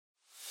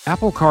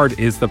Apple Card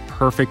is the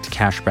perfect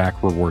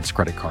cashback rewards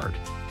credit card.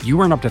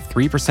 You earn up to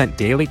 3%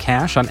 daily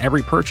cash on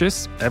every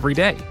purchase every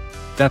day.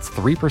 That's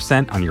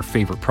 3% on your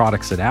favorite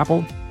products at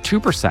Apple,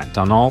 2%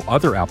 on all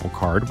other Apple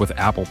Card with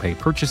Apple Pay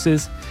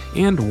purchases,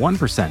 and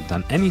 1%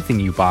 on anything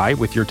you buy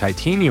with your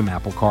titanium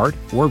Apple Card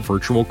or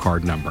virtual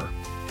card number.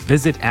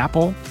 Visit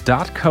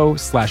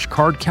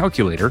apple.co/card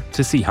calculator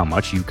to see how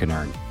much you can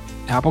earn.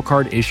 Apple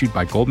Card issued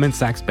by Goldman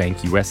Sachs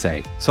Bank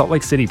USA, Salt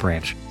Lake City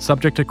branch,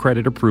 subject to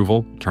credit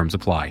approval, terms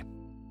apply.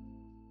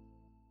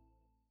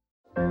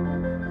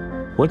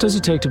 What does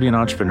it take to be an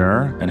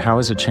entrepreneur, and how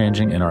is it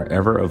changing in our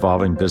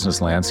ever-evolving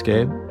business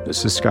landscape?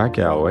 This is Scott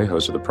Galloway,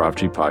 host of the Prop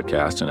G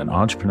podcast and an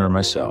entrepreneur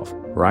myself.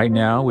 Right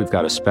now, we've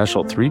got a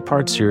special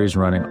 3-part series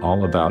running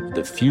all about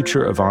the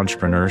future of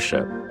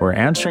entrepreneurship. We're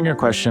answering your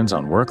questions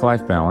on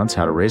work-life balance,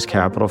 how to raise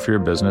capital for your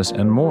business,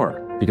 and more.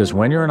 Because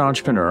when you're an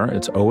entrepreneur,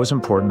 it's always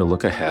important to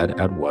look ahead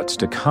at what's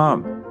to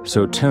come.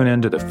 So tune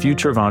in to the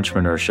Future of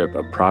Entrepreneurship,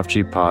 a Prop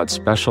G pod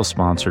special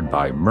sponsored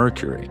by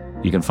Mercury.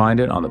 You can find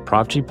it on the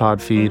Prop G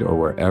Pod feed or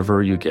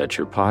wherever you get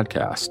your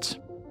podcasts.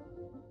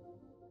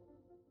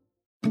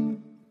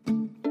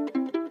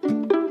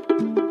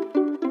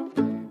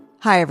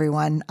 Hi,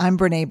 everyone. I'm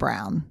Brené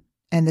Brown,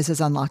 and this is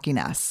Unlocking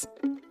Us.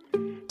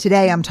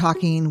 Today, I'm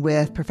talking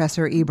with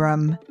Professor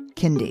Ibram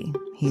Kendi.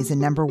 He's a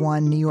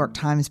 #1 New York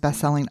Times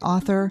bestselling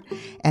author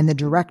and the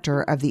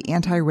director of the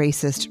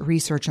Antiracist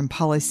Research and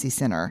Policy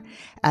Center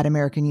at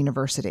American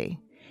University.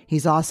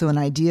 He's also an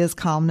ideas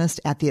columnist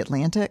at The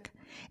Atlantic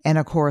and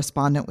a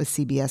correspondent with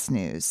CBS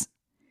News.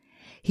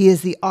 He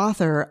is the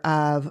author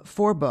of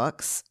 4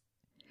 books,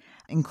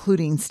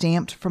 including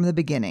Stamped from the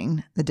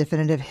Beginning, The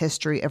Definitive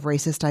History of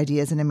Racist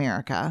Ideas in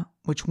America,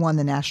 which won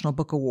the National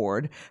Book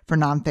Award for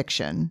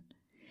nonfiction.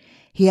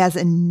 He has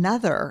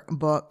another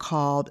book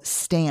called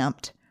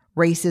Stamped,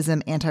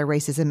 Racism,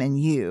 Anti-Racism, and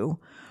You,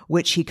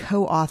 which he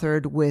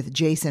co-authored with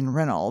Jason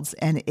Reynolds,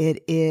 and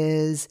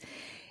it's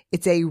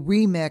a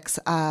remix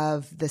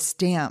of the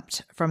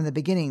Stamped from the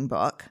Beginning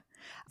book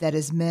that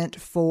is meant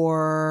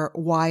for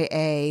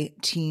YA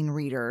teen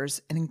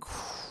readers. An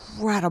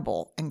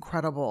incredible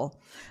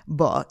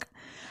book.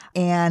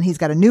 And he's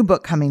got a new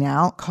book coming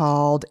out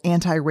called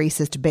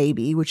Anti-Racist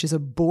Baby, which is a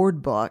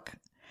board book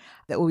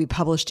that will be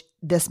published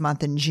this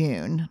month in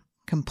June.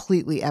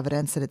 Completely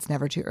evidence that it's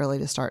never too early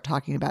to start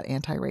talking about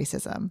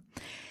anti-racism.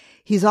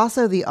 He's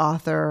also the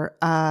author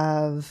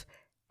of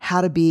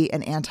How to Be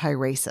an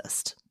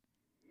Anti-Racist.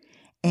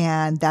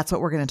 And that's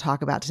what we're going to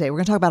talk about today. We're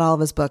going to talk about all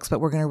of his books,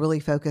 but we're going to really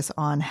focus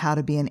on How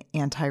to Be an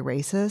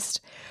Anti-Racist,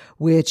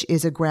 which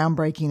is a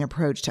groundbreaking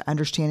approach to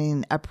understanding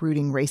and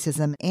uprooting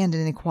racism and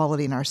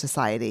inequality in our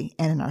society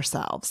and in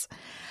ourselves.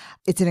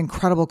 It's an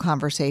incredible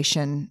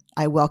conversation.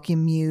 I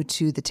welcome you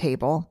to the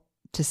table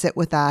to sit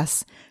with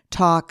us,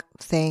 talk,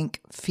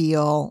 think,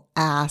 feel,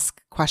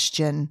 ask,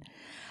 question,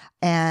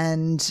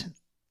 and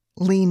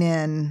lean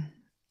in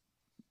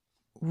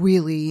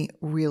really,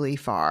 really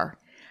far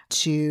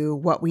to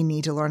what we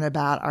need to learn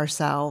about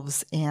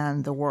ourselves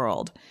and the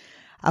world.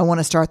 I want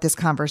to start this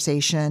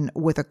conversation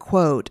with a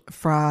quote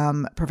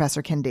from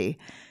Professor Kendi.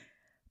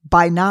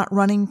 By not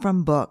running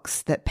from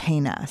books that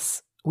pain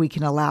us, we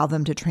can allow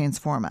them to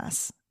transform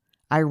us.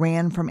 I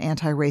ran from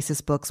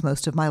anti-racist books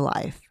most of my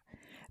life,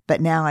 but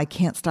now I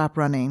can't stop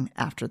running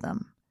after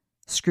them,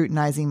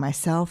 scrutinizing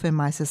myself and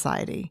my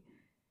society,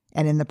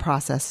 and in the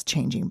process,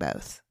 changing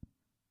both.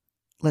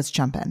 Let's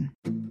jump in.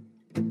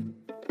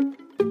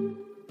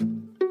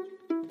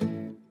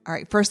 All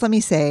right. First, let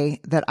me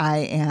say that I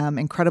am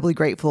incredibly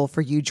grateful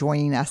for you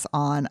joining us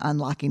on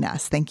Unlocking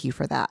Us. Thank you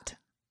for that.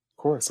 Of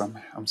course.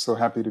 I'm so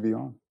happy to be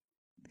on.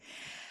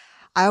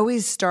 I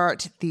always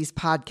start these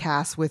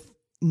podcasts with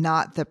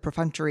not the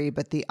perfunctory,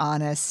 but the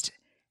honest,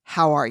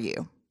 how are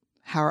you?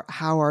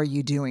 How are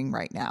you doing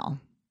right now?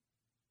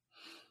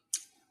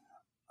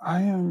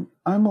 I'm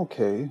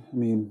okay. I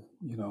mean,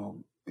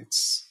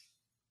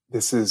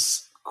 this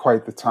is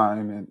quite the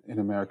time in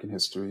American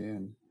history.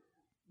 And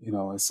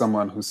as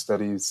someone who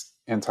studies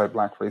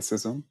anti-Black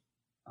racism,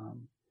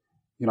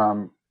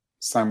 I'm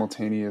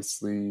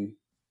simultaneously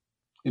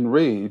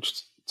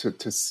enraged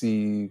to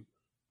see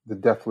the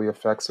deathly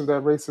effects of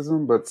that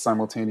racism, but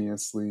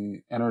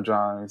simultaneously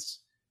energized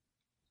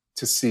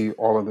to see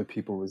all of the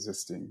people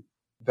resisting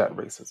that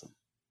racism.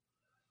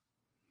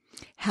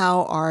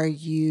 How are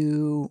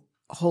you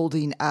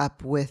holding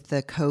up with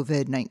the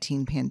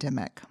COVID-19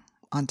 pandemic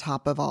on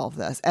top of all of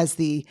this as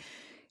the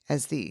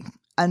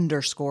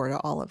underscore to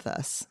all of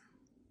this?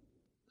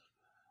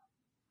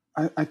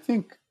 I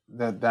think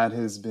that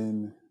has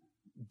been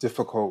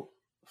difficult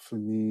for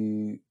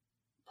me,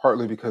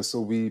 partly because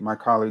my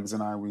colleagues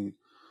and I, we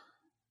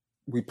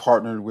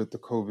partnered with the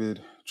COVID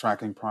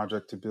tracking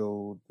project to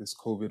build this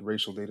COVID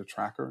racial data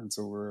tracker. And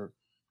so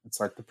it's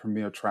like the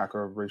premier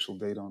tracker of racial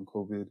data on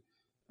COVID.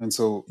 And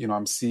so,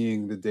 I'm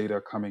seeing the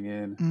data coming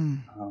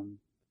in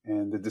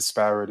and the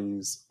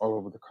disparities all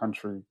over the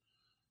country.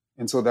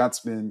 And so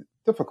that's been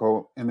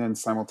difficult. And then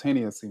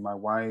simultaneously, my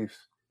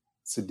wife,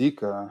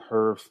 Sadiqa,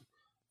 her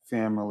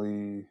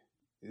family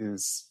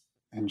is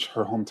and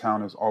her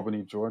hometown is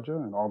Albany, Georgia.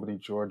 And Albany,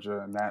 Georgia,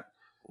 and that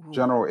Ooh.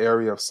 general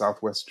area of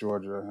Southwest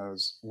Georgia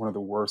has one of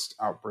the worst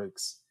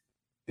outbreaks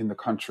in the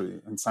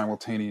country. And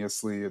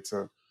simultaneously, it's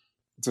a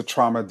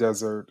trauma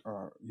desert.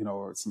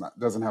 It's not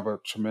doesn't have a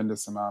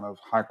tremendous amount of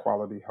high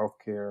quality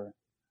healthcare.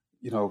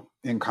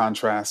 In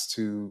contrast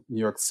to New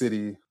York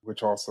City,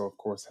 which also, of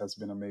course, has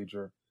been a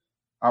major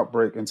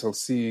outbreak. And so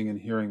seeing and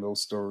hearing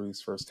those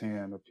stories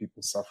firsthand of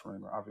people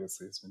suffering,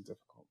 obviously, has been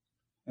difficult.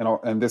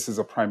 And this is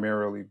a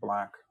primarily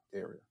Black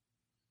area.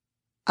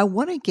 I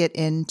want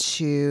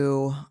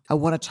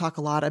to talk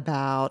a lot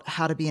about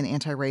How to Be an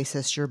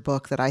Anti-Racist, your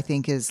book that I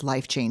think is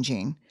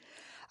life-changing.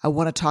 I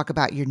want to talk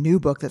about your new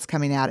book that's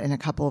coming out in a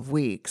couple of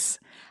weeks.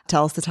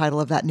 Tell us the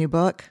title of that new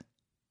book.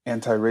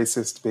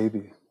 Antiracist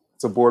Baby.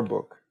 It's a board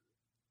book.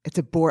 It's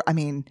a board. I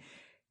mean,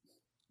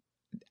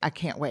 I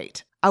can't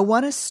wait. I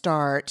want to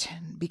start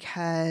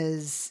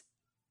because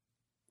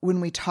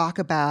when we talk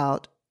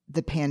about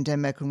the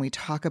pandemic, when we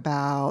talk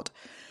about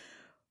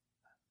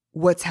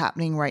what's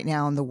happening right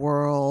now in the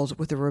world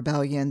with the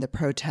rebellion, the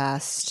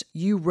protest,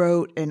 you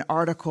wrote an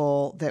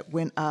article that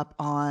went up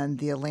on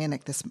The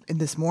Atlantic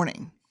this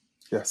morning.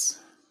 Yes.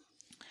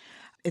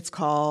 It's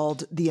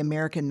called The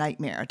American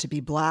Nightmare. To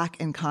be Black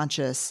and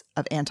conscious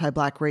of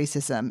anti-Black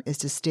racism is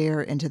to stare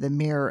into the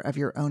mirror of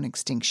your own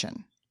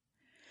extinction.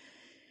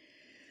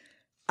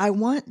 Can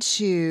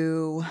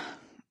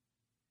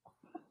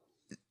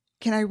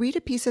I read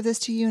a piece of this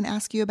to you and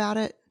ask you about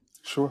it?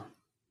 Sure.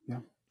 Yeah.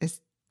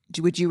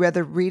 Would you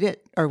rather read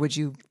it or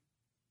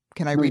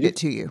can I read it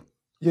to you?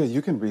 Yeah,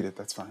 you can read it.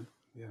 That's fine.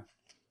 Yeah.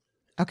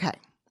 Okay.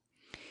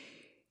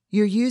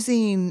 You're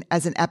using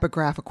as an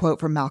epigraph a quote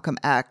from Malcolm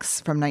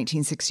X from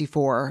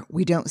 1964.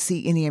 "We don't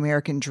see any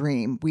American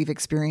dream. We've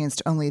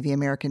experienced only the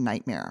American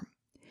nightmare."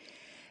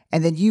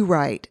 And then you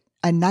write,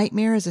 "A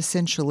nightmare is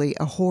essentially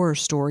a horror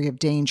story of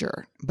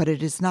danger, but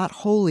it is not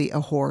wholly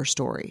a horror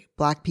story.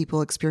 Black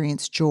people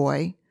experience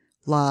joy,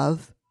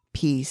 love,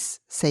 peace,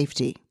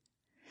 safety.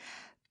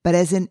 But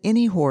as in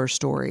any horror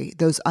story,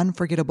 those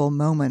unforgettable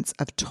moments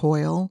of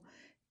toil,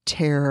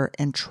 terror,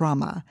 and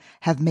trauma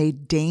have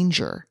made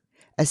danger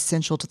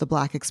essential to the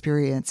Black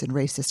experience in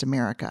racist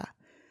America.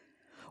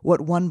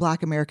 What one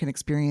Black American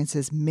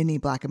experiences, many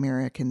Black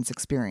Americans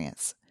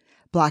experience.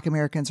 Black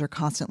Americans are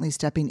constantly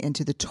stepping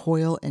into the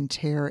toil and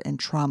terror and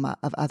trauma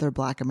of other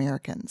Black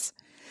Americans.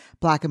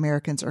 Black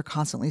Americans are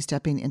constantly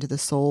stepping into the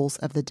souls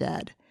of the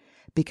dead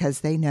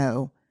because they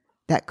know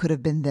that could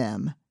have been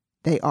them.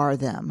 They are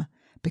them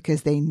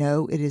because they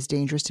know it is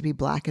dangerous to be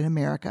Black in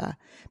America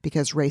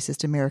because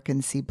racist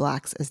Americans see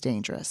Blacks as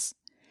dangerous.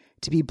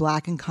 To be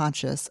Black and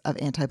conscious of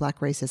anti-Black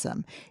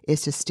racism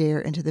is to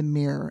stare into the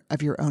mirror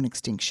of your own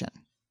extinction."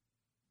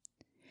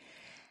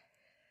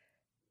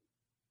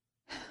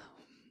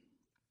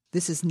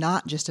 This is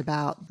not just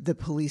about the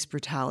police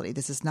brutality.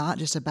 This is not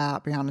just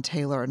about Breonna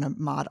Taylor and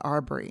Ahmaud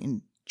Arbery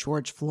and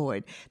George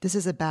Floyd. This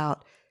is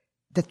about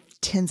the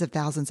tens of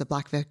thousands of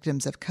Black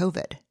victims of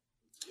COVID.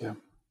 Yeah.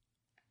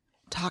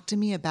 Talk to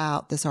me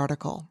about this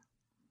article.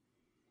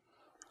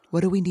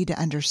 What do we need to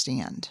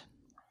understand?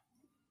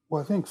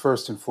 Well, I think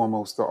first and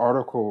foremost, the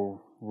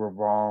article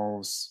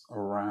revolves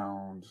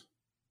around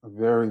a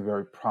very,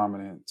 very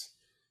prominent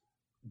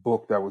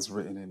book that was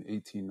written in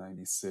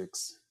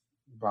 1896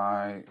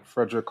 by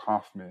Frederick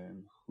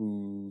Hoffman,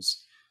 who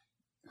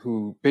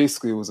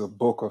basically was a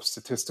book of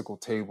statistical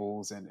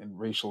tables and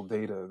racial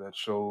data that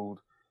showed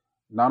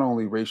not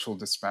only racial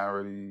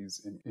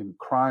disparities in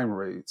crime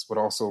rates, but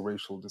also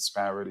racial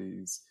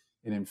disparities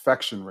in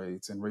infection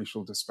rates and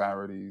racial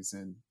disparities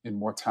in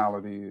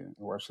mortality,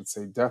 or I should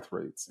say death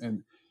rates.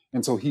 And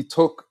so he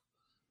took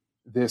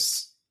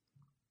this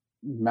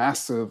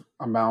massive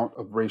amount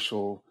of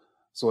racial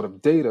sort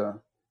of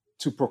data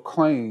to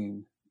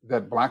proclaim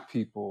that Black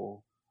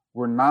people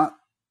were not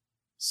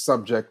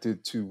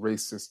subjected to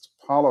racist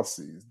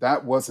policies.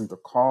 That wasn't the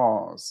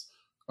cause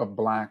of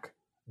Black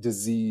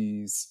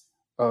disease,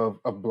 of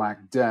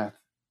Black death,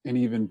 and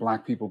even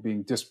Black people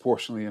being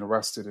disproportionately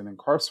arrested and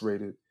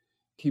incarcerated.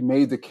 He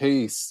made the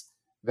case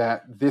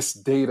that this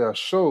data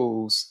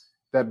shows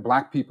that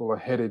Black people are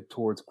headed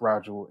towards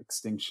gradual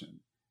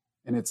extinction,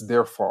 and it's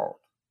their fault.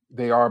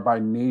 They are by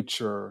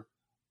nature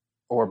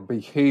or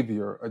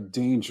behavior a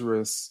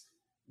dangerous,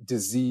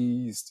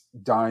 diseased,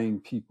 dying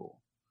people.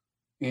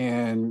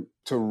 And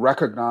to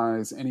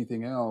recognize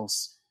anything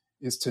else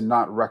is to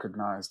not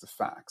recognize the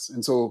facts.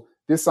 And so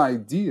this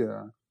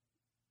idea,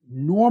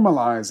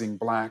 normalizing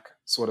Black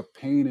sort of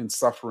pain and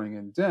suffering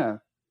and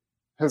death,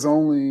 has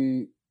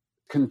only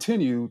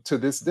continued to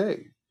this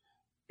day.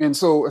 And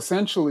so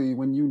essentially,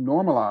 when you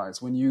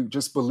normalize, when you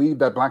just believe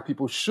that Black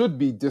people should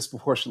be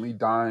disproportionately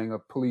dying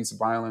of police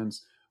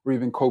violence or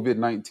even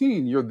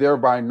COVID-19, you're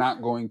thereby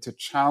not going to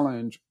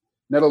challenge,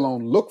 let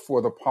alone look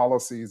for the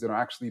policies that are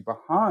actually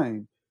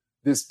behind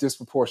this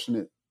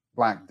disproportionate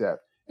Black death.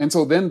 And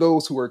so then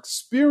those who are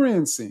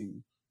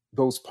experiencing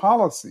those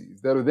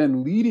policies that are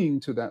then leading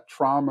to that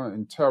trauma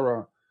and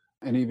terror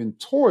and even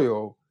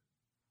toil,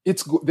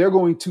 they're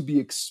going to be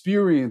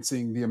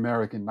experiencing the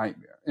American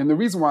nightmare. And the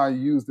reason why I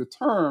use the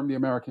term the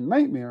American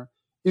nightmare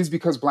is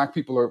because Black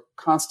people are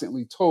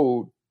constantly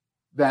told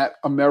that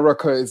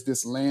America is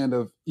this land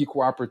of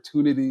equal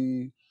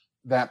opportunity,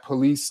 that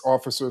police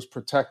officers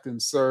protect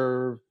and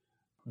serve,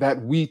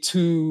 that we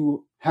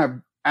too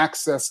have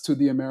access to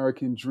the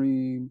American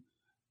dream.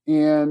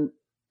 And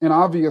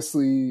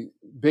obviously,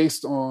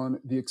 based on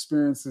the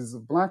experiences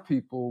of Black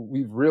people,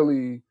 we've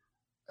really,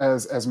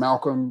 as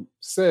Malcolm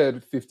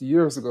said 50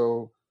 years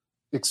ago,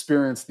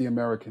 experienced the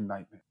American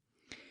nightmare.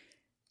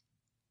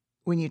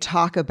 When you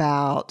talk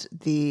about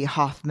the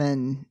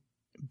Hoffman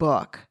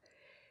book,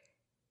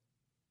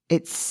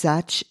 it's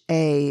such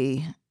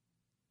a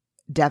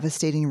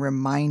devastating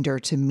reminder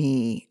to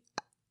me,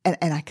 and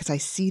because I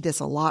see this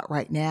a lot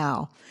right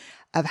now,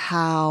 of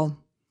how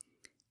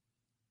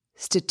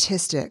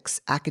statistics,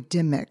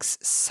 academics,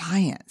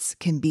 science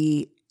can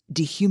be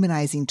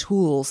dehumanizing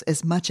tools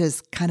as much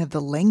as kind of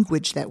the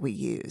language that we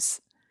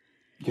use.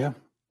 Yeah,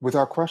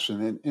 without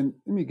question. And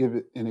let me give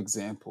it an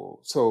example.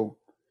 So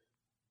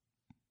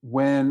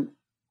when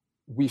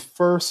we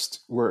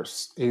first were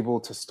able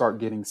to start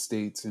getting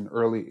states in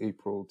early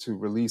April to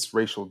release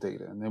racial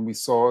data, and then we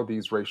saw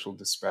these racial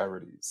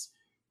disparities.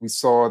 We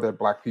saw that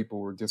Black people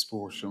were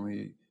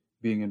disproportionately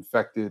being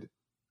infected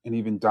and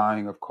even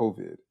dying of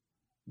COVID.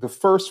 The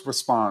first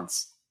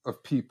response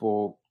of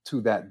people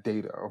to that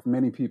data, of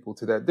many people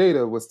to that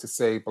data, was to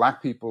say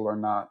Black people are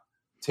not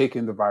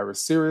taking the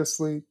virus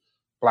seriously.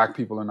 Black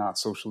people are not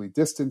socially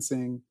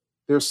distancing.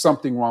 There's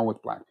something wrong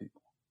with Black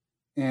people.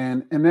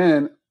 And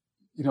then,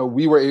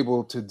 we were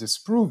able to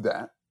disprove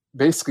that.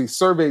 Basically,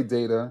 survey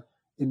data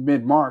in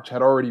mid-March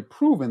had already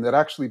proven that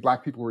actually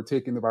Black people were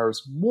taking the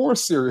virus more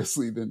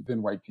seriously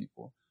than white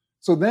people.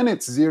 So then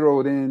it's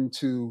zeroed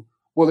into,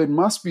 well, it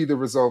must be the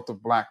result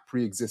of Black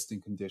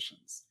pre-existing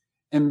conditions.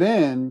 And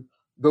then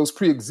those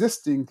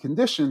pre-existing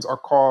conditions are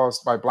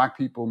caused by Black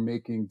people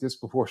making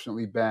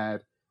disproportionately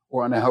bad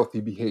or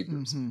unhealthy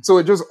behaviors. Mm-hmm. So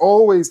it just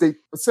always,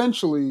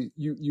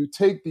 you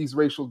take these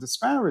racial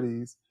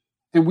disparities,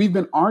 and we've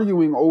been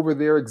arguing over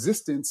their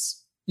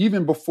existence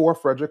even before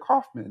Frederick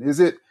Hoffman. Is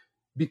it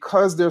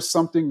because there's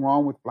something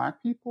wrong with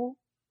Black people,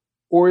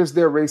 or is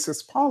there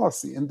racist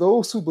policy? And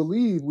those who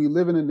believe we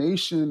live in a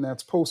nation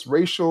that's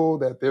post-racial,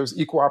 that there's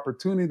equal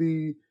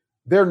opportunity,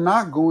 they're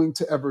not going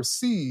to ever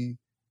see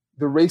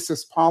the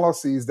racist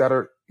policies that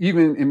are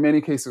even in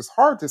many cases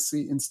hard to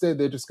see. Instead,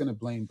 they're just going to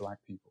blame Black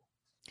people.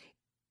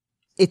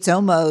 It's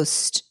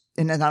almost,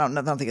 and I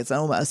don't think it's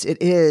almost,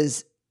 it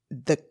is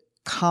the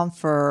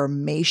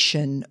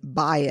confirmation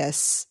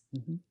bias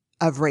mm-hmm.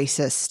 of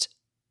racist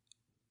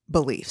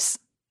beliefs.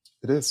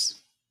 It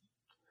is.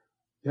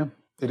 Yeah,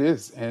 it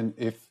is. And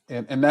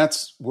and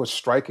that's what's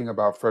striking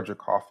about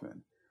Frederick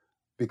Hoffman,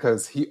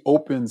 because he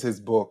opens his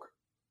book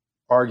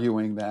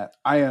arguing that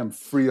I am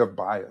free of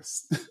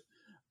bias.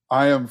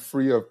 I am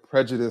free of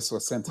prejudice or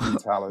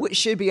sentimentality. Which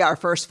should be our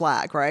first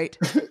flag, right?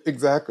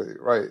 Exactly,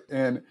 right.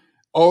 And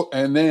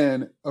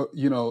then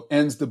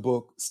ends the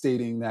book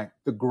stating that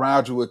the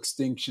gradual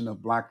extinction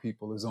of Black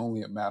people is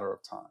only a matter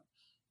of time.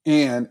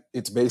 And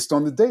it's based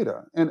on the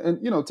data. And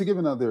to give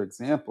another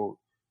example,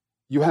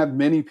 you have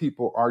many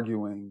people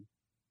arguing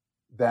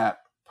that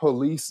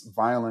police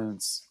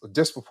violence,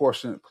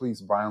 disproportionate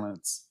police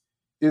violence,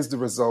 is the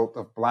result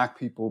of Black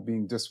people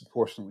being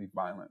disproportionately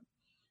violent.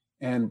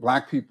 And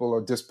Black people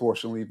are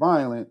disproportionately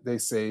violent, they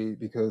say,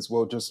 because,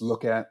 well, just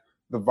look at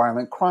the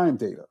violent crime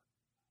data.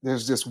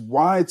 There's this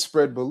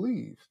widespread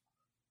belief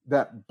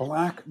that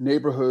Black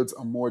neighborhoods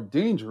are more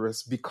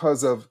dangerous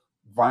because of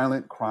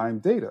violent crime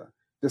data.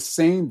 The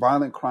same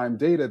violent crime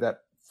data that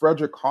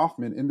Frederick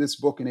Hoffman in this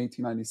book in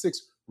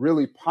 1896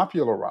 really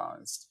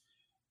popularized.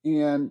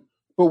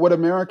 But what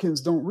Americans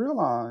don't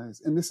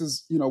realize, and this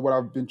is, what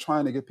I've been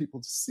trying to get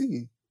people to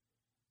see,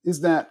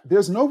 is that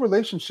there's no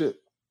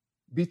relationship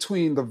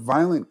between the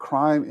violent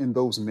crime in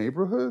those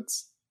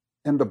neighborhoods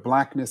and the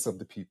Blackness of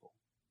the people.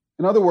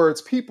 In other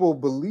words, people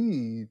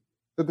believe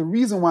that the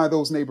reason why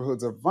those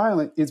neighborhoods are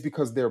violent is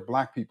because there are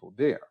Black people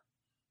there.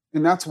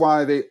 And that's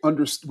why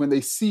when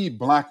they see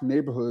Black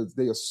neighborhoods,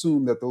 they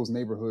assume that those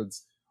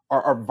neighborhoods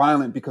are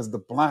violent because the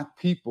Black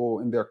people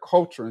and their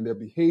culture and their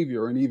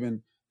behavior and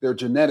even their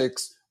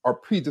genetics are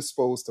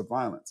predisposed to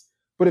violence.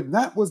 But if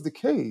that was the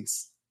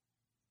case,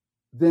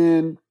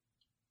 then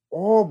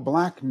all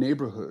Black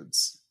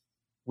neighborhoods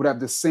would have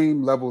the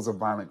same levels of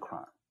violent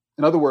crime.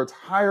 In other words,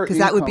 higher income... Because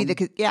that would be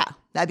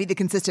that'd be the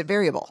consistent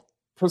variable.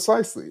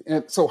 Precisely.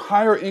 And so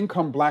higher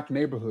income Black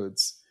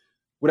neighborhoods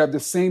would have the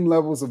same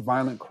levels of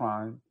violent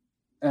crime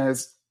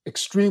as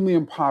extremely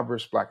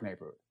impoverished Black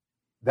neighborhoods.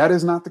 That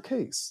is not the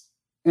case.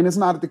 And it's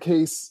not the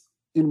case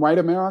in white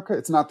America.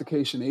 It's not the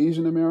case in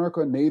Asian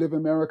America, Native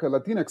America,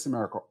 Latinx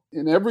America.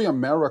 In every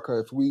America,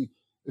 if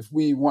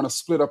we want to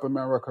split up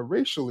America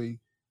racially,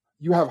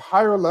 you have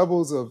higher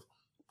levels of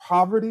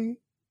poverty,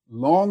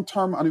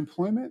 long-term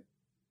unemployment.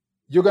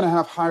 You're going to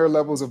have higher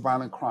levels of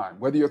violent crime,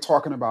 whether you're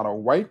talking about a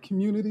white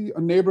community,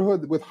 a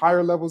neighborhood with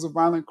higher levels of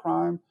violent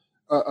crime,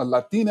 a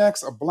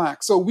Latinx, a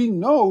Black. So we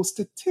know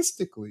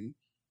statistically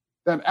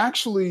that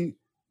actually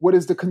what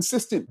is the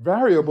consistent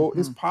variable mm-hmm.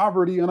 is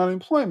poverty and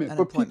unemployment.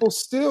 But people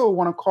still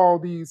want to call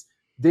these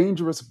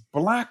dangerous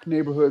Black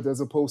neighborhoods as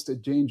opposed to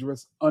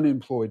dangerous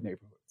unemployed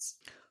neighborhoods.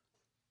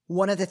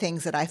 One of the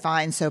things that I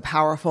find so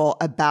powerful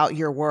about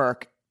your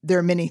work, there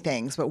are many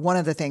things, but one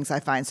of the things I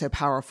find so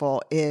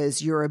powerful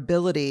is your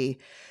ability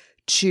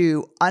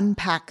to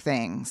unpack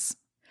things,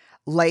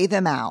 lay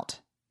them out,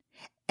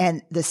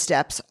 and the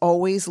steps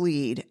always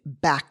lead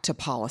back to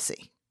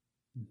policy.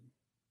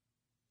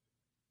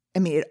 I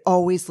mean, it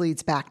always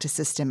leads back to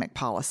systemic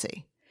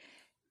policy.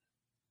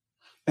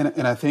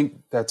 And I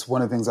think that's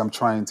one of the things I'm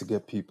trying to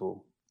get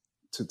people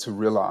to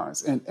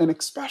realize. And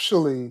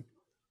especially,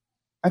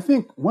 I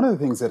think one of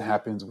the things that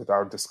happens with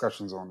our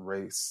discussions on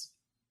race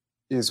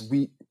is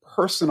we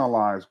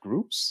personalize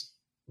groups,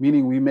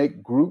 meaning we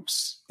make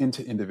groups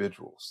into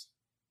individuals.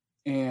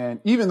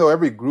 And even though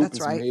every group That's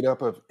is right. made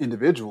up of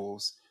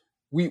individuals,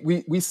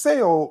 we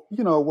say, oh,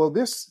 well,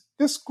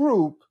 this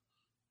group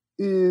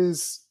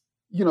is,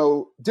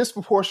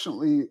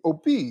 disproportionately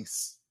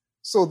obese.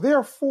 So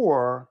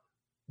therefore,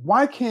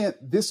 why can't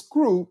this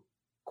group,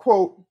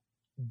 quote,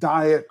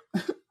 diet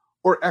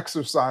or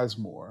exercise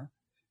more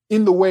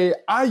in the way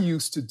I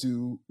used to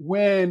do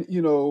when,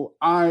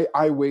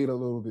 I weighed a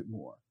little bit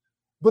more?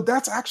 But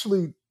that's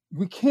actually,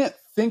 we can't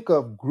think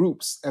of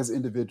groups as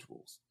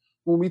individuals.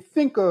 When we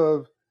think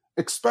of,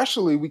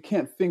 especially, we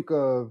can't think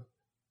of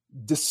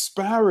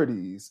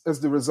disparities as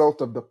the result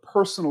of the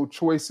personal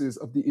choices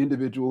of the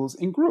individuals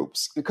in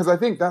groups. Because I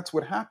think that's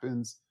what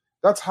happens.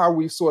 That's how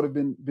we've sort of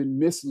been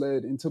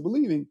misled into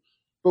believing.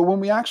 But when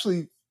we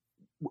actually,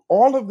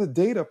 all of the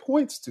data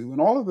points to, and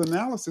all of the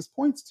analysis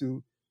points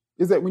to,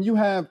 is that when you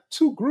have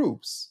two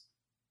groups,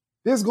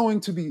 there's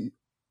going to be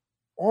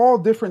all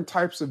different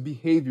types of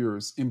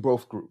behaviors in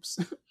both groups.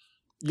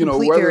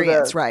 Complete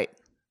variance, right?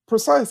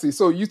 Precisely.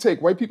 So you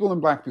take white people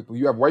and Black people.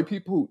 You have white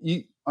people who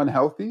eat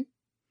unhealthy.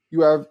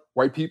 You have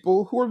white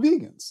people who are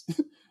vegans.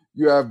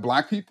 You have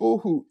Black people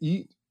who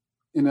eat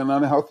in an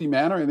unhealthy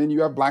manner. And then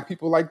you have Black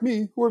people like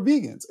me who are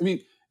vegans. I mean,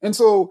 and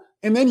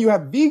then you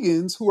have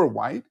vegans who are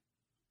white,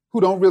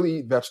 who don't really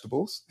eat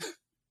vegetables,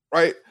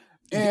 right?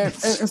 And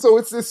so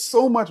it's just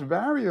so much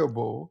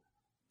variable.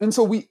 And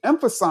so we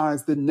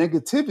emphasize the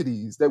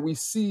negativities that we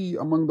see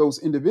among those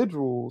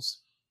individuals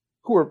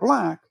who are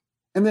Black,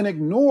 and then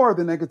ignore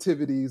the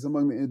negativities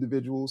among the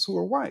individuals who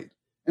are white.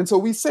 And so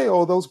we say,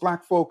 oh, those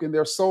Black folk and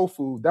their soul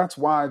food, that's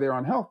why they're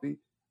unhealthy,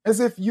 as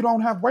if you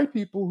don't have white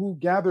people who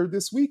gathered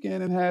this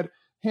weekend and had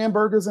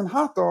hamburgers and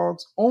hot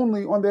dogs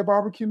only on their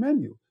barbecue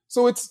menu.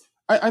 So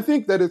I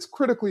think that it's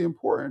critically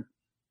important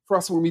for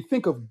us when we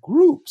think of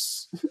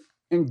groups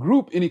and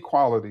group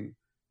inequality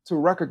to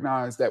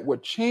recognize that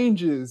what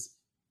changes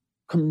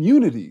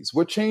communities,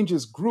 what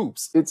changes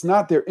groups, it's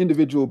not their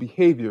individual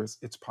behaviors,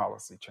 it's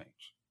policy change.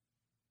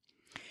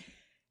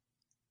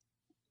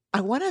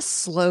 I want to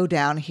slow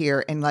down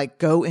here and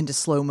go into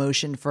slow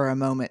motion for a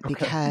moment, Okay.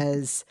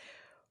 because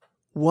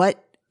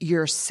what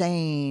you're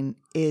saying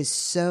is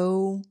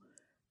so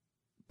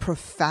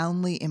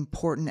profoundly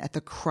important at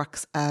the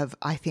crux of,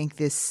 I think,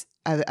 this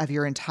of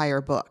your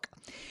entire book.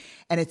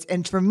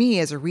 And for me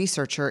as a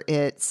researcher,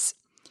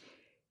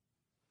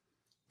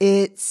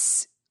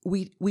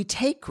 we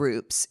take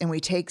groups and we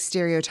take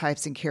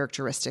stereotypes and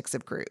characteristics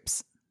of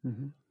groups.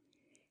 Mm-hmm.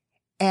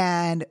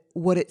 And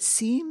what it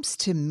seems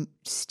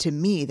to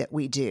me that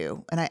we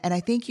do, and I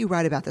think you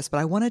write about this, but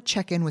I want to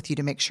check in with you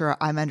to make sure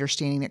I'm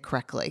understanding it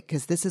correctly,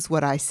 because this is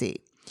what I see.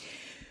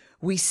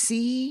 We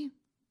see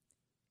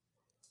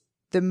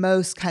the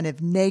most kind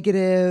of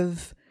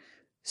negative,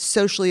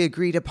 socially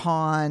agreed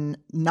upon,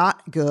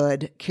 not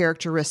good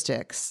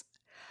characteristics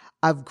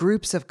of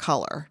groups of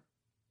color,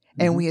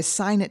 and we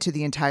assign it to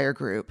the entire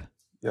group.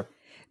 Yep.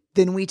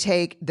 Then we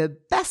take the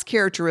best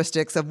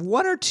characteristics of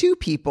one or two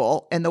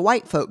people in the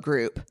white folk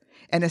group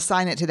and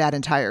assign it to that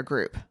entire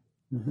group.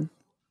 Mm-hmm.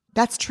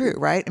 That's true,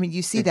 right? I mean,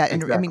 you see that.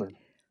 Exactly.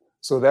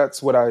 So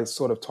that's what I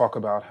sort of talk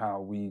about, how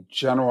we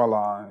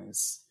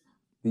generalize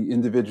the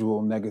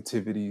individual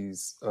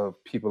negativities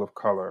of people of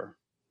color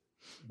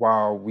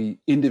while we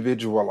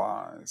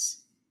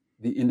individualize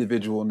the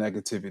individual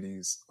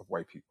negativities of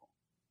white people.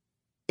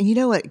 And you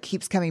know what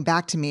keeps coming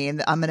back to me,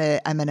 and I'm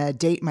gonna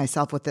date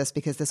myself with this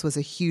because this was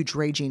a huge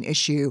raging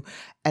issue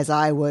as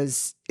I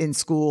was in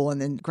school and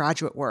then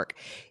graduate work.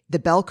 The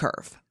bell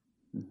curve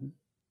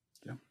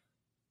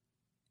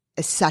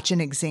is such an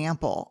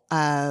example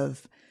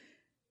of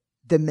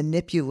the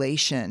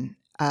manipulation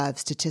of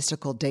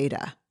statistical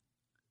data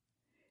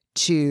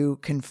to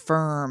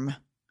confirm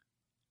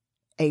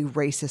a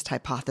racist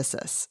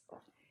hypothesis.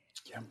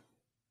 Yeah.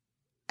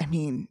 I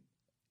mean,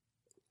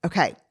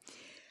 okay.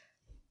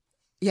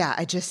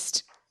 Yeah,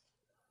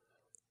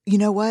 you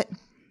know what?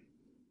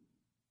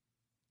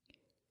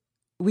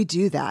 We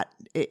do that.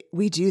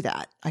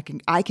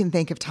 I can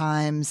think of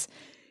times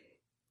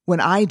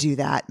when I do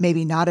that,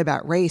 maybe not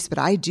about race, but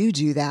I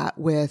do that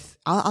with,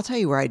 I'll tell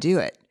you where I do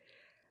it.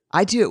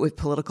 I do it with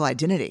political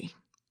identity.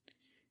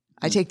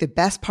 I take the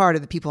best part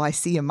of the people I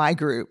see in my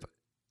group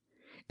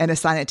and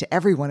assign it to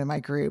everyone in my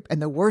group,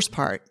 and the worst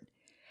part.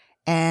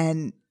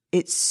 And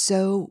it's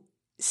so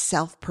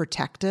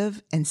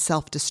self-protective and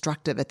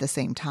self-destructive at the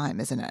same time,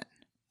 isn't it?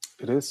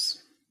 It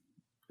is.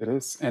 It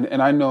is.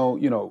 And I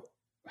know,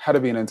 how to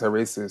be an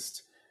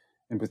anti-racist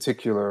in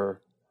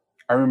particular.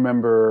 I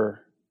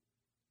remember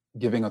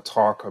giving a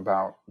talk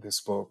about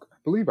this book. I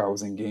believe I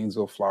was in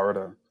Gainesville,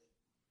 Florida.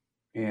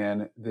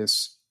 And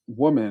this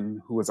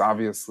woman who was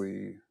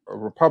obviously a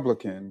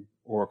Republican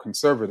or a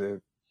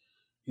conservative,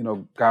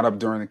 got up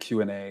during the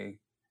Q&A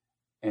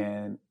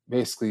and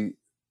basically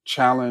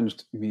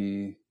challenged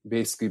me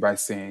basically by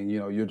saying,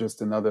 you're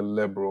just another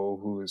liberal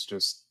who is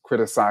just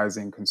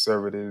criticizing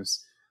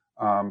conservatives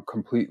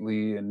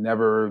completely and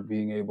never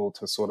being able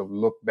to sort of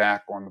look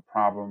back on the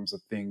problems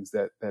of things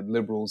that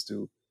liberals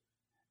do.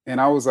 And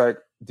I was like,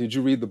 did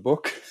you read the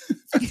book?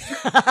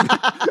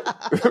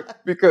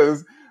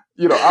 Because,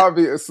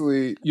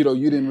 obviously, you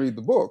didn't read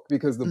the book,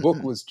 because the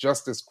book was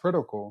just as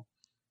critical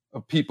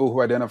of people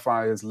who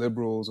identify as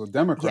liberals or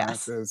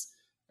Democrats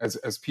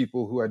as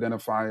people who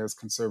identify as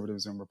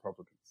conservatives and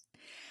Republicans.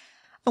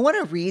 I want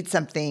to read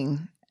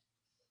something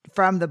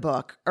from the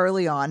book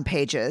early on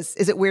pages.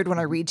 Is it weird when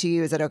I read to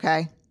you? Is it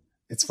okay?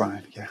 It's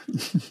fine. Yeah.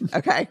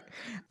 Okay.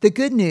 The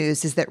good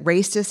news is that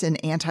racist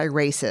and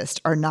anti-racist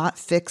are not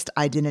fixed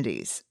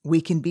identities.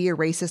 We can be a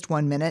racist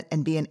one minute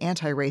and be an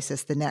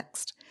anti-racist the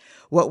next.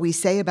 What we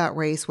say about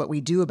race, what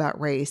we do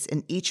about race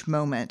in each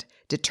moment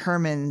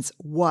determines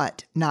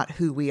what, not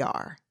who we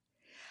are.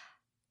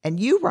 And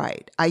you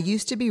write, I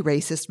used to be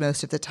racist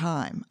most of the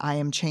time. I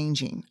am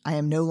changing. I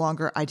am no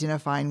longer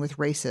identifying with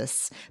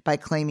racists by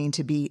claiming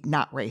to be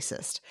not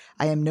racist.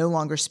 I am no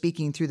longer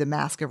speaking through the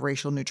mask of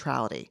racial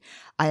neutrality.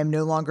 I am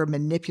no longer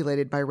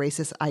manipulated by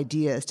racist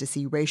ideas to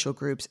see racial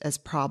groups as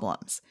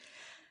problems.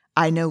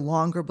 I no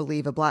longer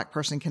believe a Black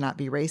person cannot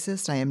be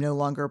racist. I am no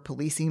longer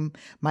policing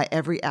my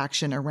every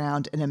action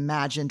around an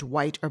imagined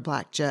white or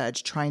Black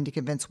judge trying to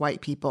convince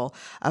white people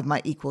of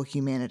my equal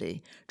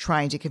humanity,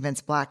 trying to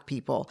convince Black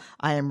people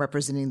I am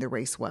representing the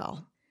race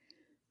well.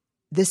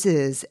 This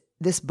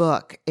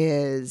book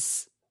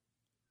is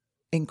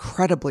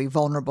incredibly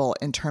vulnerable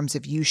in terms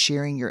of you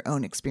sharing your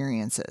own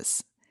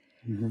experiences.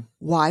 Mm-hmm.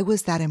 Why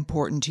was that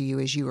important to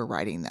you as you were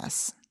writing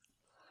this?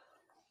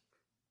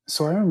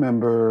 So I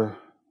remember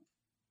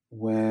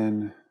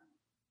when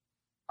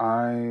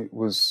I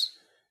was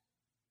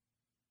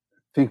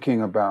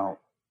thinking about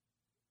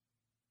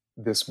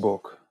this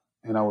book,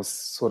 and I was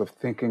sort of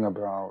thinking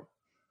about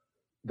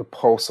the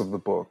pulse of the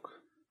book,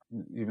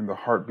 even the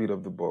heartbeat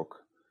of the book,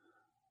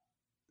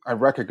 I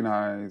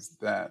recognized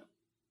that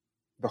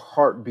the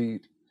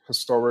heartbeat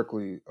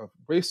historically of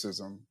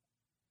racism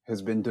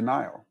has been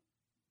denial,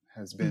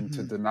 has been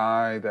to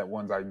deny that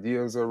one's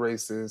ideas are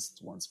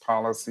racist, one's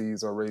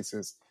policies are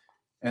racist,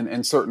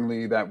 and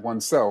certainly that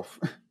oneself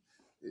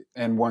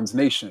and one's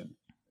nation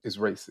is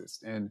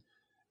racist.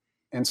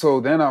 And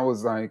so then I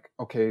was like,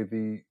 okay,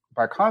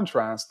 by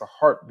contrast, the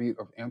heartbeat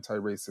of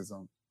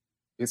anti-racism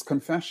is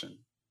confession,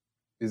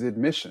 is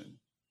admission,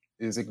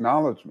 is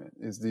acknowledgement,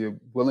 is the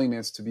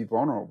willingness to be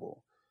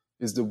vulnerable,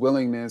 is the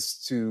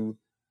willingness to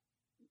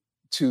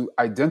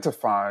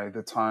identify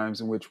the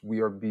times in which we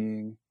are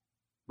being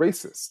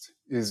racist,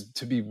 is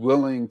to be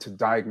willing to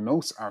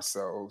diagnose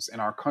ourselves and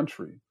our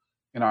country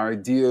and our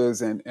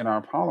ideas and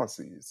our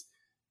policies.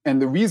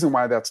 And the reason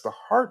why that's the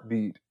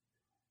heartbeat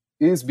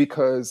is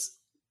because,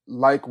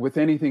 like with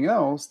anything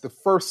else, the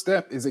first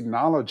step is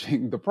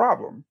acknowledging the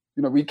problem.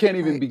 We can't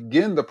even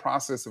begin the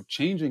process of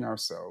changing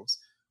ourselves,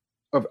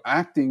 of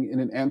acting in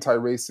an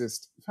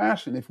anti-racist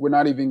fashion, if we're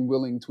not even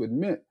willing to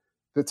admit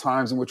the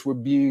times in which we're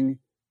being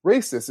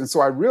racist. And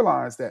so I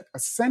realized that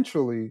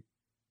essentially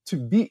to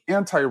be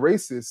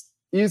anti-racist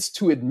is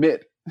to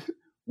admit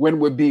when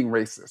we're being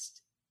racist.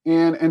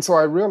 And so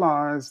I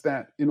realized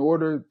that in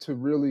order to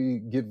really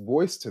give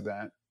voice to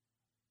that,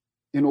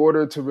 in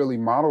order to really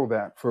model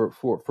that for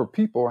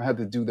people, I had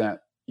to do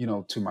that,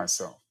 to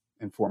myself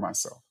and for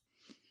myself.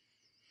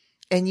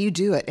 And you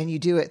do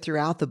it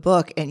throughout the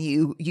book, and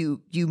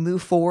you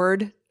move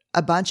forward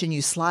a bunch and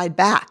you slide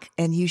back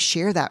and you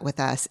share that with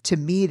us. To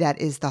me, that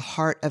is the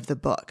heart of the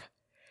book,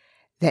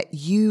 that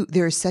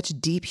there is such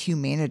deep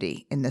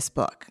humanity in this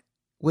book.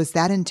 Was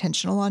that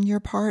intentional on your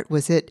part?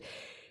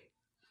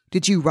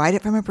 Did you write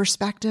it from a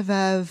perspective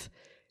of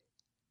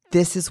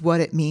this is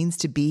what it means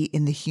to be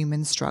in the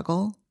human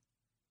struggle?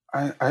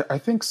 I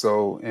think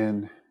so.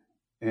 And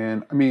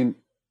I mean,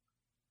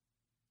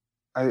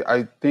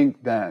 I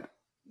think that,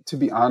 to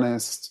be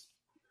honest,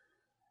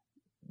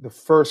 the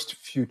first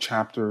few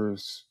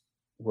chapters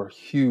were a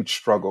huge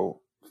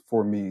struggle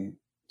for me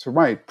to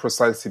write,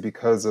 precisely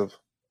because of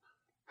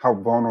how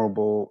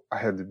vulnerable I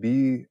had to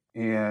be,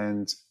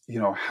 and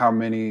how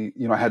many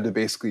I had to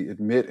basically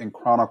admit and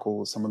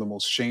chronicle some of the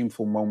most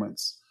shameful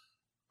moments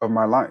of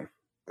my life,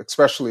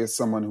 especially as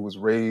someone who was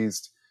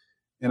raised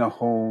in a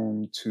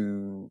home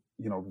to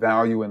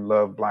value and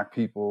love Black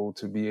people,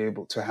 to be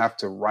able to have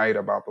to write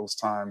about those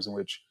times in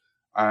which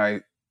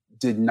I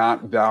did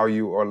not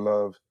value or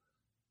love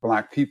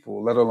Black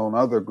people, let alone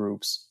other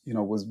groups,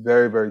 was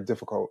very, very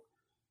difficult.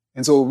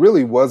 And so it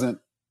really wasn't.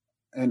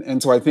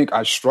 And so I think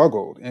I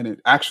struggled. And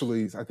it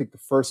actually, I think the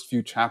first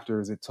few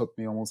chapters, it took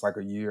me almost like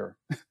a year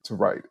to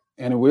write.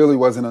 And it really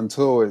wasn't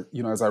until,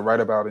 as I write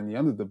about in the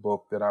end of the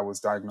book, that I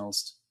was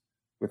diagnosed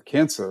with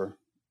cancer,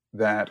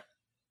 that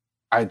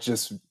I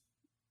just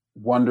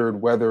wondered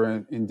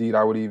whether indeed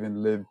I would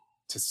even live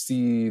to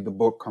see the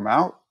book come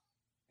out.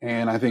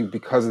 And I think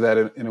because of that,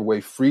 in a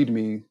way, freed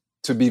me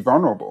to be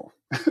vulnerable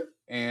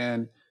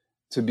and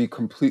to be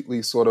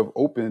completely sort of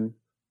open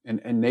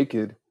and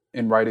naked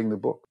in writing the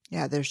book.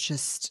 Yeah, there's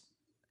just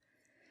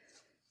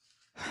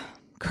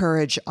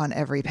courage on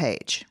every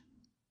page.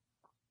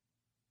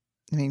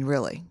 I mean,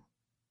 really.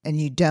 And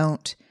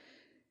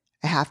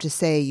I have to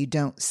say, you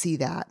don't see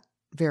that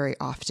very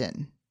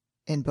often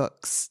in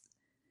books.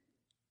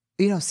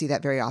 You don't see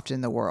that very often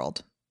in the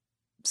world.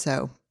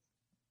 So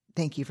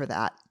thank you for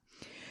that.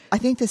 I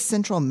think the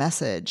central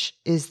message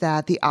is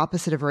that the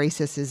opposite of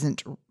racist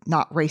isn't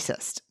not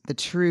racist. The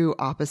true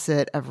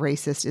opposite of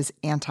racist is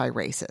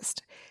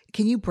anti-racist.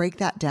 Can you break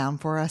that down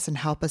for us and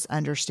help us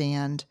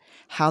understand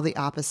how the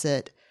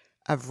opposite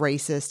of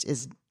racist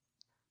is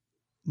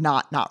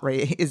not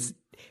racist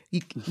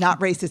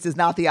is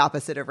not the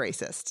opposite of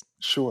racist?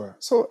 Sure.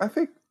 So I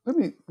think, let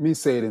me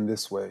say it in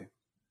this way.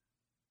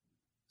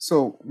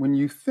 So when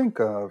you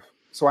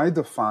I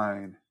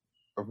define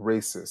a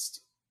racist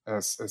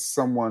as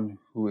someone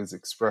who is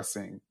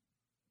expressing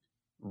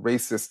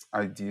racist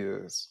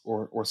ideas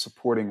or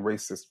supporting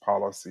racist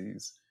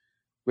policies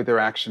with their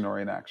action or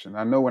inaction.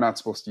 I know we're not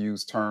supposed to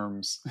use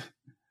terms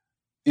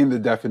in the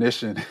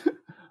definition,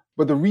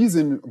 but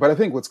I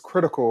think what's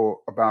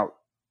critical about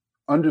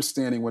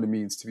understanding what it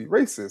means to be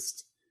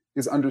racist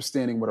is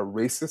understanding what a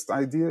racist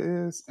idea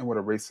is and what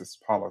a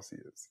racist policy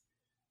is.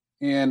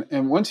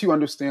 And once you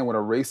understand what a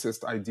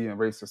racist idea and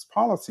racist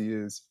policy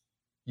is,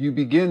 you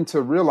begin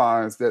to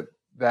realize that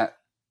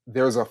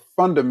there's a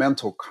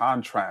fundamental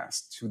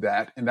contrast to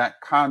that, and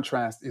that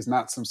contrast is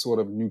not some sort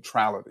of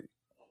neutrality.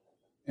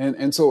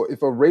 And so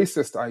if a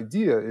racist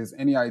idea is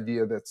any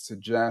idea that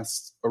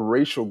suggests a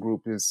racial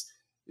group is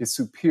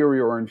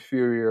superior or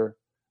inferior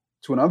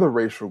to another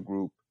racial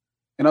group,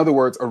 in other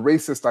words, a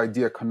racist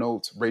idea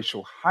connotes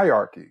racial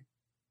hierarchy,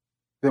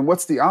 then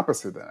what's the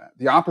opposite of that?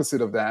 The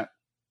opposite of that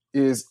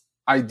is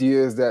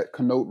ideas that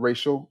connote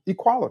racial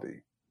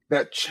equality,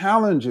 that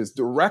challenges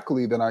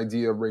directly that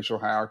idea of racial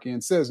hierarchy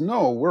and says,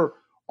 no,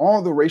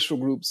 all the racial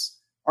groups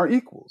are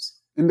equals.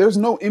 And there's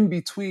no in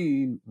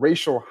between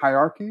racial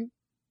hierarchy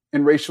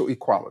and racial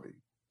equality.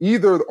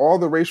 Either all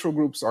the racial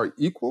groups are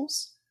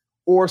equals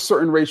or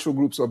certain racial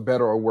groups are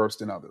better or worse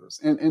than others.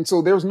 And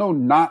so there's no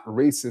not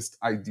racist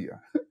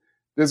idea.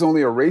 There's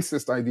only a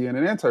racist idea and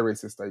an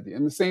anti-racist idea.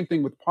 And the same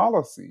thing with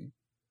policy.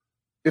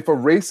 If a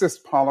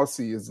racist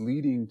policy is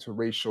leading to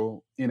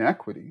racial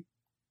inequity,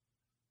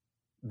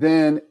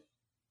 then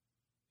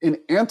an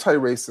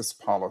anti-racist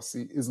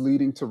policy is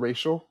leading to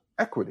racial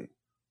equity.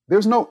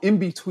 There's no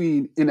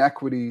in-between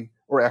inequity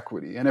or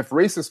equity. And if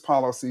racist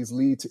policies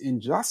lead to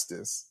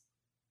injustice,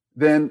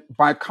 then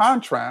by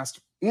contrast,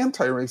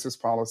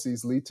 anti-racist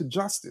policies lead to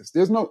justice.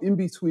 There's no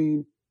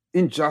in-between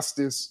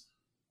injustice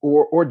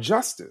or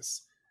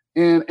justice.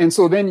 And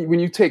so then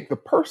when you take the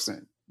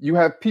person, you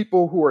have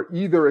people who are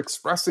either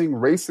expressing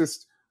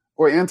racist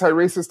or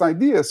anti-racist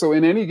ideas. So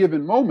in any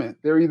given moment,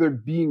 they're either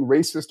being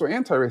racist or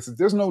anti-racist.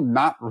 There's no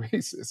not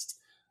racist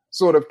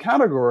sort of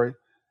category.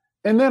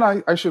 And then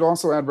I should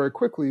also add very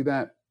quickly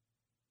that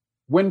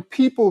when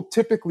people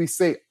typically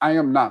say, I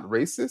am not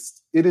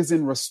racist, it is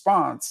in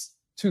response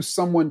to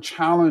someone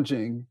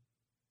challenging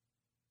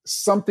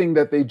something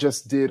that they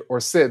just did or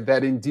said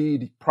that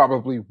indeed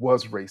probably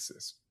was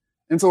racist.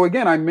 And so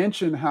again, I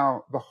mentioned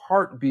how the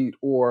heartbeat,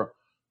 or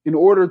in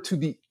order to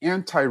be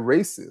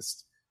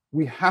anti-racist,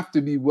 we have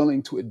to be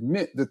willing to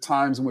admit the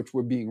times in which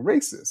we're being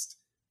racist.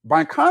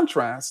 By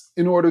contrast,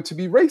 in order to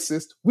be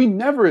racist, we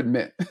never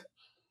admit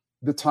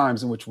the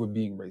times in which we're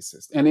being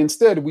racist. And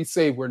instead, we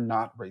say we're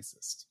not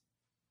racist.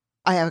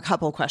 I have a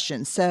couple of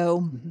questions.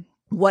 So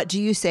what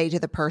do you say to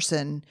the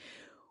person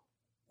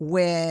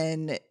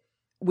when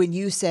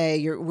you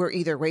say we're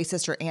either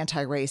racist or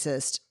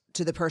anti-racist,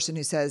 to the person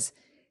who says,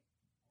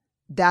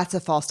 that's a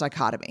false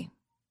dichotomy?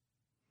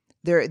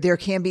 There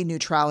can be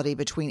neutrality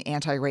between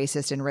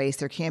anti-racist and race.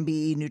 There can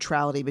be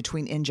neutrality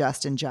between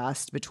unjust and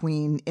just,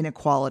 between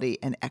inequality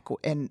and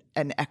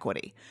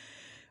equity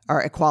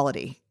or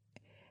equality.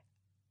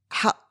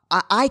 How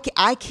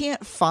I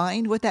can't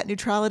find what that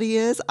neutrality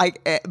is.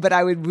 But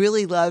I would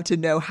really love to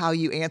know how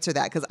you answer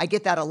that, because I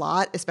get that a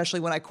lot,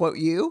 especially when I quote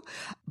you.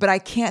 But I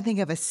can't think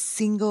of a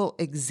single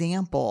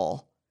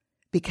example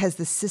because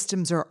the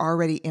systems are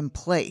already in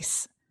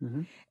place.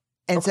 Mm-hmm.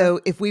 And okay. So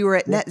if we were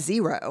at net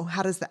zero,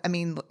 how does that, I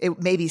mean,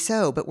 it may be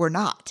so, but we're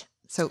not.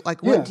 So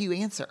what do you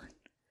answer?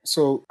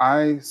 So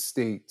I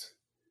state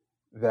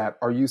that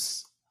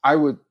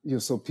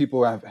so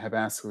people have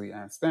actually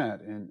asked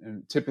that.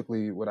 And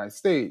typically what I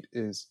state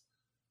is,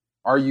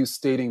 are you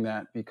stating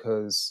that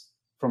because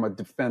from a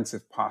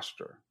defensive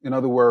posture? In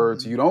other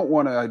words, you don't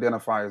want to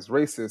identify as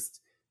racist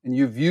and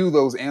you view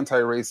those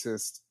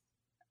anti-racist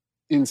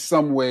in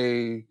some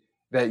way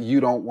that you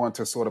don't want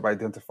to sort of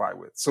identify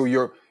with.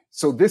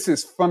 So this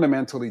is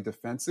fundamentally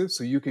defensive,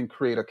 so you can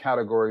create a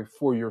category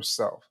for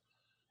yourself.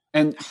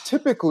 And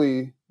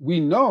typically, we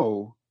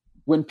know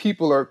when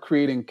people are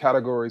creating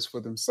categories for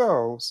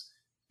themselves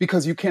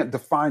because you can't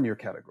define your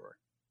category.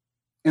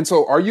 And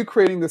so, are you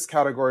creating this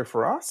category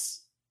for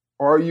us,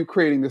 or are you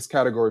creating this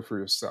category for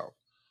yourself?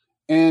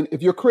 And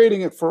if you're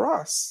creating it for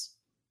us,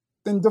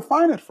 then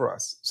define it for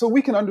us so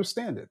we can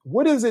understand it.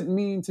 What does it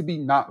mean to be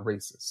not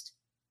racist?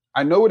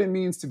 I know what it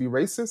means to be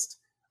racist.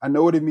 I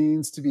know what it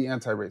means to be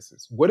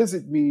anti-racist. What does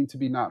it mean to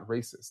be not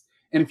racist?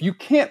 And if you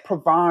can't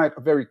provide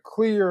a very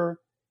clear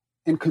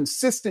and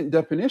consistent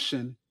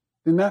definition,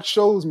 then that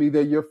shows me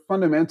that you're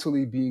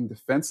fundamentally being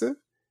defensive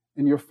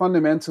and you're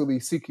fundamentally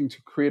seeking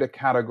to create a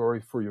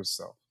category for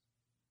yourself.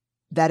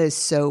 That is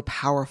so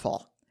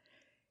powerful.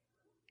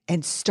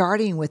 And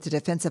starting with the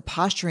defensive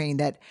posturing,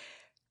 that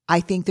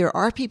I think there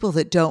are people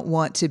that don't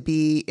want to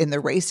be in the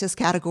racist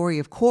category,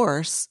 of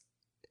course,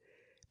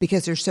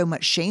 because there's so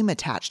much shame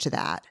attached to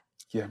that.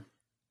 Yeah.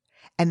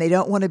 And they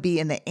don't want to be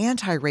in the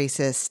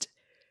anti-racist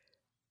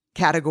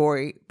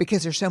category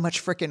because there's so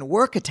much freaking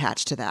work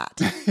attached to that.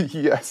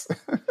 Yes.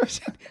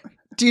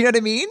 Do you know what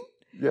I mean?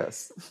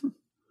 Yes.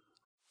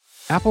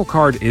 Apple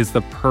Card is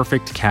the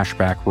perfect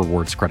cashback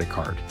rewards credit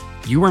card.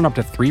 You earn up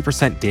to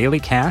 3% daily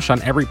cash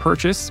on every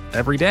purchase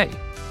every day.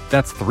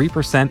 That's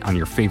 3% on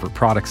your favorite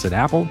products at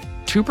Apple,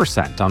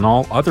 2% on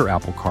all other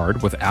Apple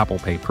Card with Apple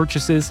Pay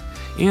purchases,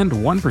 and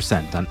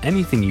 1% on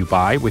anything you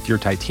buy with your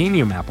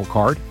titanium Apple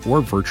Card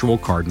or virtual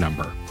card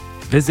number.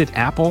 Visit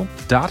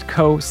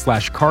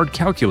apple.co/card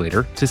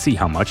calculator to see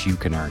how much you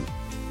can earn.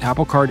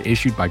 Apple Card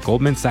issued by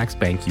Goldman Sachs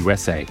Bank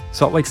USA,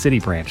 Salt Lake City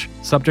branch,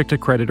 subject to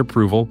credit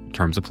approval,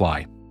 terms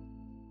apply.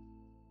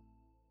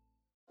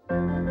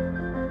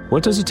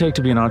 What does it take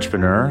to be an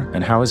entrepreneur,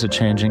 and how is it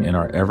changing in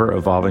our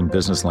ever-evolving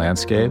business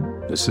landscape?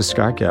 This is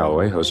Scott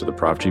Galloway, host of the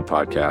Prop G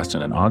podcast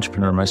and an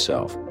entrepreneur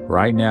myself.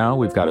 Right now,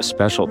 we've got a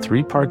special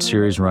 3-part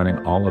series running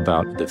all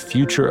about the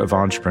future of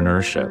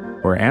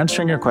entrepreneurship. We're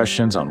answering your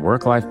questions on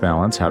work-life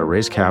balance, how to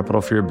raise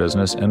capital for your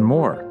business, and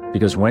more.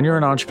 Because when you're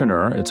an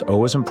entrepreneur, it's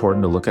always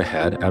important to look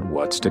ahead at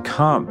what's to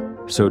come.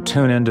 So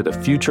tune in to the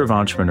Future of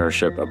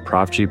Entrepreneurship, a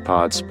Prop G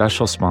pod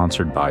special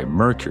sponsored by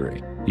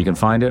Mercury. You can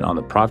find it on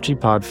the Prop G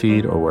Pod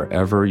feed or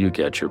wherever you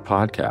get your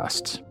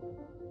podcasts.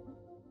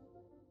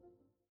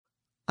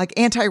 Like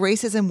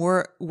anti-racism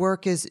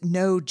work is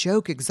no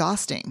joke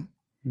exhausting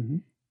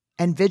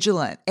and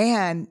vigilant.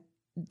 And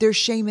there's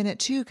shame in it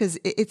too, because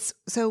it's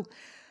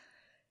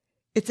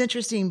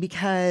interesting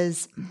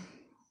because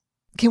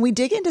can we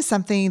dig into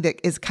something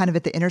that is kind of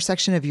at the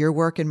intersection of your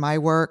work and my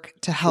work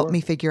to help me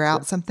figure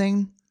out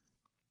something?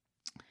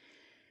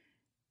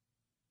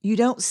 You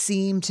don't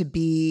seem to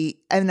be,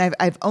 and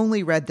I've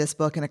only read this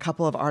book and a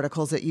couple of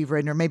articles that you've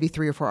written, or maybe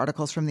 3 or 4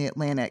 articles from The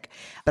Atlantic,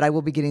 but I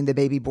will be getting the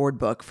baby board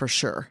book for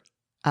sure.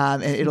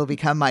 And it'll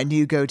become my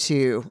new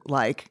go-to.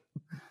 Like,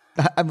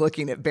 I'm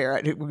looking at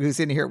Barrett, who's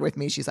in here with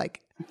me. She's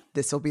like,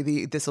 this will be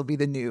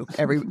the new,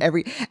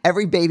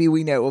 every baby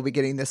we know will be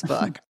getting this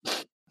book.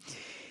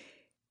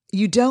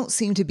 You don't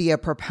seem to be a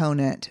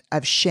proponent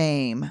of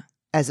shame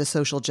as a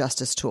social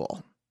justice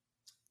tool.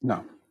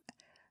 No.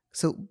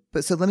 So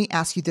let me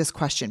ask you this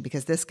question,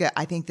 because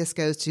I think this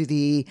goes to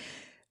the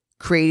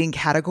creating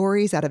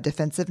categories out of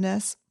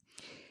defensiveness.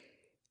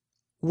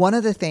 One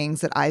of the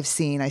things that I've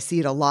seen, I see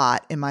it a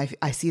lot in my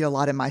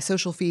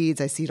social feeds.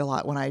 I see it a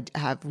lot when I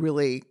have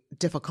really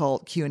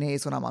difficult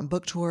Q&As when I'm on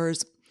book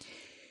tours.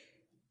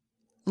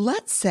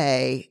 Let's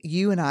say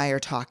you and I are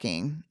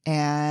talking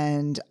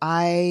and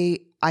I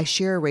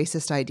share a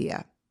racist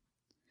idea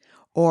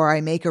or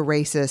I make a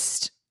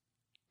racist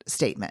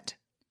statement.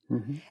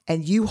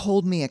 And you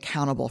hold me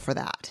accountable for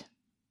that,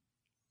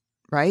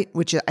 right?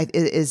 Which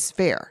is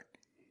fair.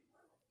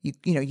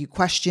 You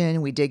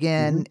question, we dig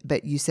in,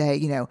 but you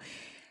say,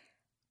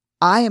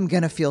 I am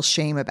going to feel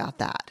shame about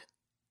that.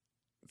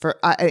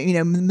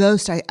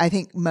 I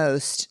think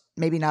most,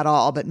 maybe not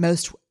all, but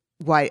most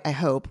white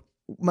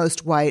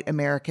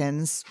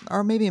Americans,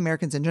 or maybe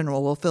Americans in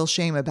general, will feel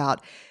shame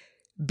about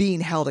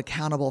being held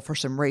accountable for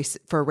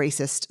for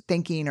racist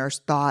thinking or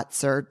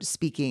thoughts or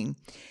speaking.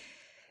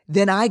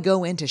 Then I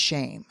go into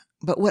shame.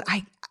 But what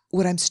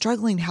I'm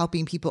struggling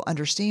helping people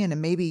understand, and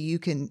maybe you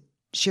can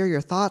share your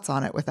thoughts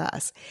on it with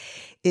us,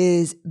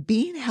 is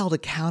being held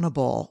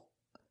accountable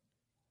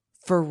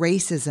for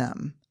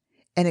racism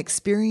and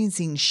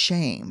experiencing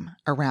shame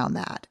around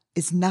that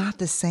is not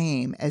the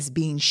same as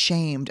being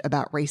shamed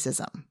about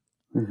racism.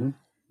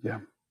 Yeah.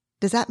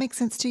 Does that make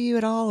sense to you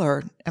at all,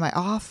 or am I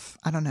off?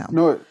 I don't know.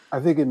 No, I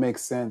think it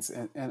makes sense.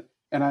 And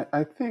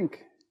I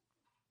think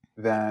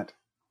that,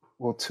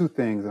 well, 2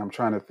 things. I'm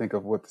trying to think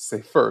of what to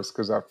say first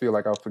because I feel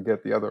like I'll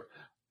forget the other.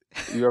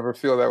 You ever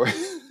feel that way?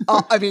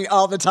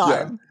 All the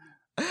time.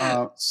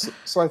 Yeah.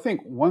 So I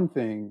think one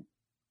thing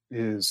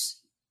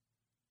is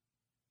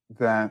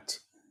that,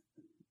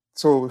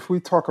 so if we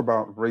talk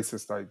about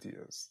racist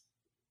ideas,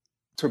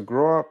 to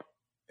grow up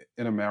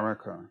in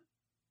America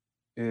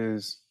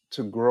is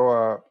to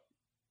grow up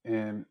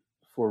and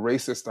for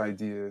racist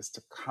ideas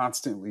to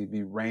constantly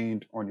be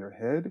rained on your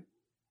head,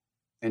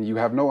 and you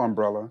have no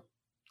umbrella,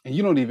 and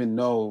you don't even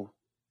know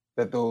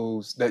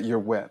that you're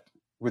wet.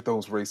 with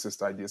those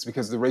racist ideas,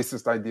 because the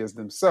racist ideas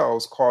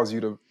themselves cause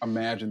you to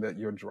imagine that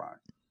you're dry.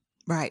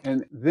 Right.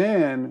 And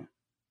then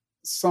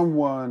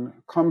someone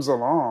comes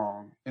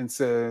along and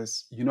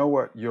says, you know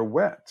what, you're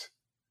wet.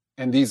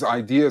 And these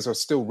ideas are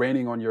still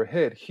raining on your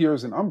head.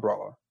 Here's an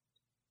umbrella.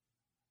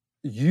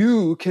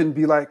 You can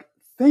be like,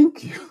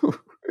 thank you.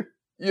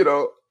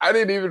 I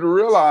didn't even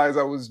realize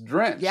I was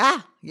drenched.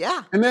 Yeah.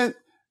 Yeah. And then,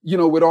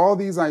 with all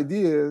these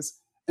ideas,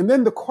 and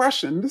then the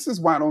question, this is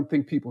why I don't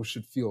think people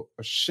should feel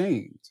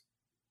ashamed,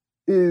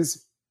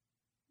 is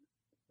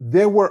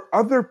there were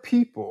other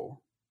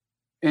people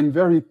and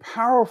very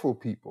powerful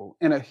people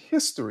in a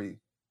history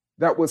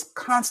that was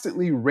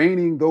constantly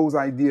raining those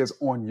ideas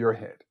on your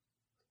head.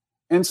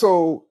 And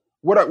so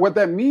what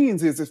that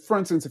means is, for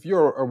instance, if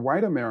you're a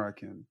white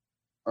American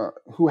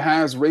who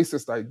has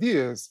racist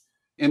ideas,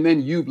 and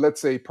then you've,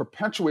 let's say,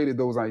 perpetuated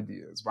those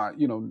ideas by,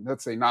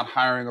 let's say, not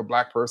hiring a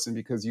Black person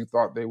because you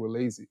thought they were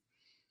lazy,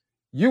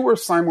 you were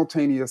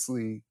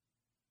simultaneously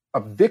a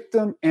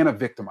victim and a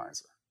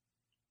victimizer.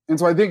 And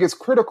so I think it's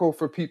critical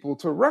for people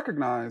to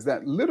recognize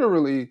that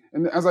literally,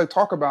 and as I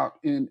talk about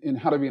in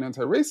How to Be an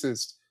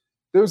Anti-Racist,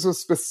 there's a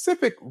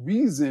specific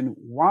reason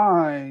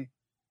why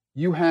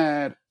you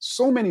had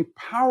so many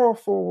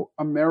powerful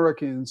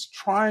Americans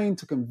trying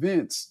to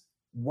convince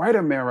white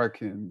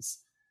Americans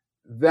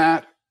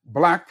that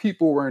Black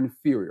people were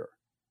inferior.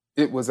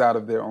 It was out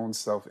of their own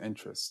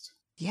self-interest.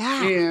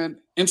 Yeah.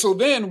 And so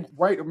then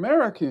white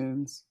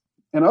Americans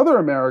and other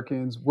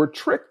Americans were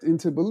tricked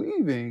into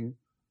believing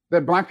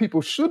that Black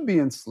people should be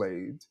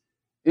enslaved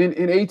in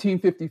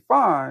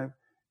 1855.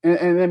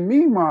 And then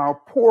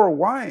meanwhile, poor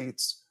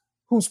whites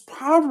whose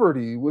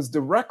poverty was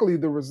directly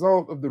the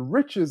result of the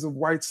riches of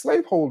white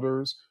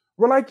slaveholders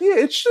were like, yeah,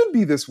 it should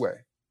be this way.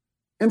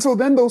 And so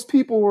then those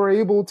people were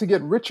able to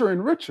get richer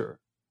and richer.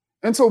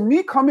 And so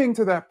me coming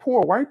to that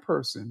poor white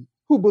person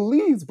who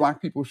believes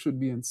Black people should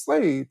be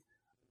enslaved,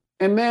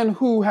 and then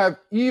who have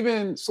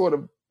even sort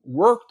of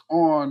worked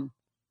on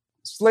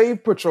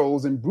slave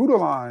patrols and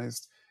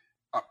brutalized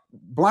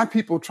Black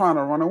people trying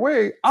to run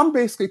away, I'm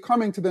basically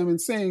coming to them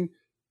and saying,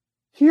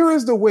 here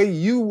is the way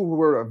you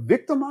were a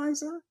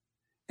victimizer,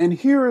 and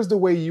here is the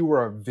way you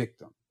were a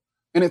victim.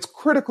 And it's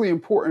critically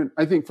important,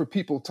 I think, for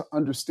people to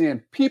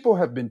understand people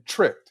have been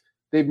tricked.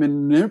 They've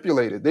been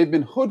manipulated. They've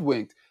been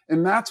hoodwinked.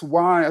 And that's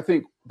why I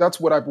think that's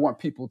what I want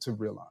people to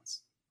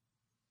realize.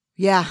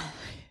 Yeah.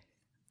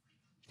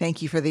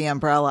 Thank you for the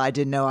umbrella. I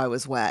didn't know I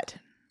was wet.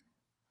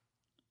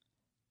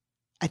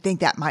 I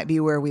think that might be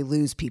where we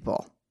lose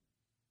people.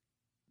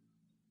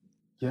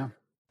 Yeah.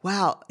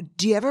 Wow.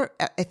 Do you ever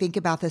think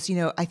about this?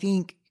 I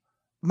think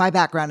my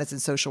background is in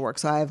social work.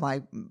 So I have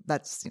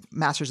that's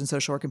master's in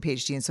social work and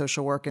PhD in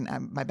social work,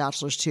 and my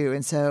bachelor's too.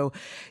 And so,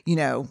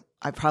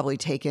 I've probably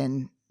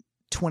taken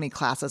 20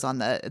 classes on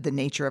the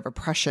nature of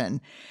oppression.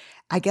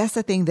 I guess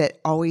the thing that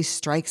always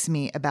strikes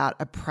me about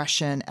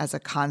oppression as a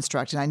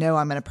construct, and I know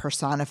I'm going to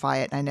personify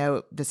it, and I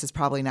know this is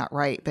probably not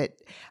right, but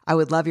I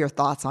would love your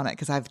thoughts on it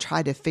because I've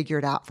tried to figure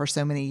it out for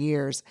so many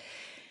years,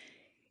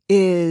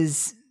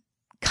 is,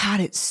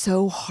 God, it's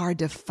so hard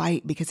to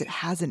fight because it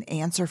has an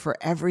answer for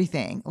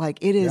everything. Like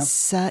it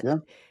is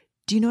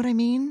do you know what I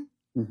mean?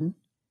 Mm-hmm.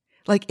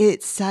 Like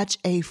it's such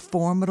a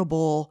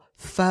formidable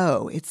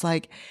foe. It's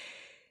like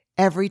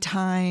every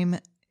time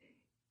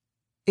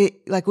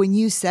like when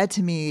you said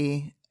to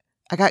me,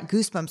 I got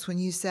goosebumps when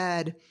you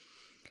said,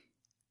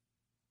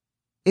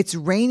 it's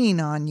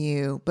raining on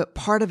you, but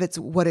part of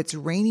what it's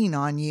raining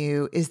on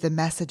you is the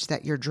message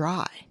that you're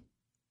dry.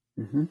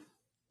 Mm-hmm.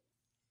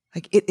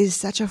 Like it is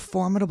such a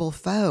formidable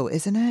foe,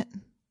 isn't it?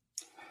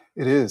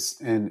 It is.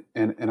 And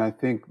I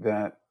think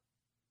that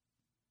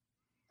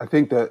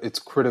it's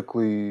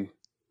critically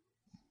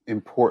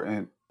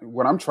important.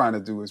 What I'm trying to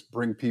do is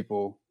bring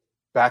people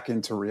back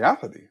into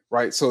reality,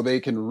 right? So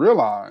they can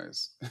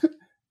realize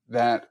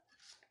that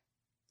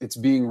it's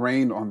being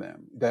rained on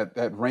them,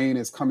 that rain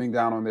is coming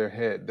down on their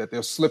head, that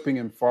they're slipping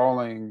and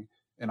falling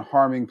and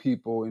harming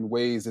people in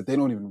ways that they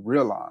don't even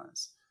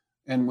realize.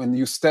 And when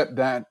you step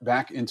that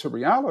back into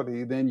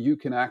reality, then you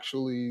can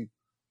actually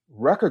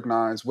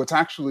recognize what's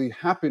actually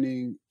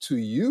happening to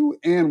you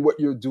and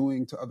what you're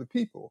doing to other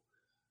people.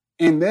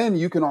 And then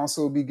you can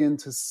also begin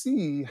to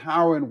see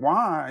how and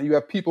why you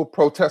have people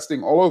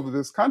protesting all over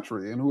this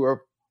country, and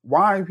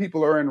why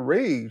people are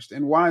enraged,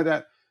 and why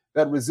that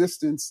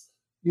resistance,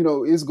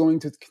 is going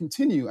to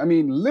continue. I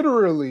mean,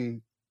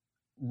 literally,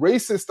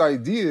 racist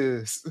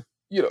ideas,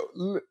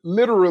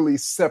 literally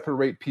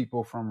separate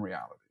people from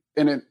reality.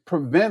 And it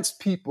prevents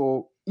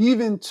people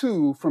even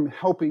too from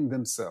helping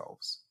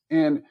themselves.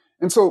 And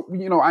so,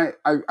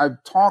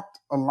 I've talked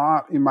a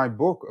lot in my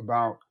book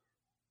about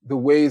the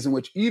ways in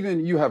which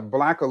even you have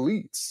Black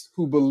elites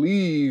who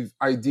believe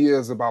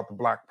ideas about the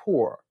Black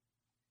poor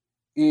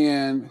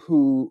and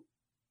who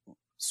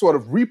sort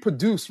of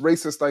reproduce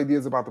racist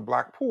ideas about the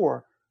Black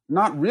poor,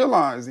 not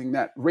realizing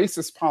that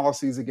racist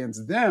policies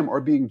against them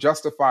are being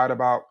justified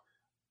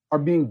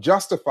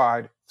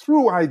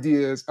through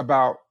ideas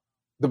about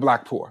the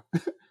Black poor.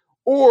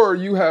 Or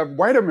you have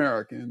white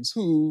Americans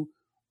who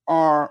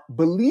are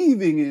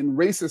believing in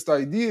racist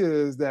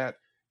ideas that,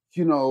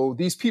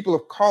 these people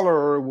of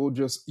color will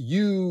just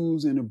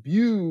use and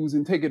abuse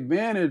and take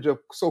advantage of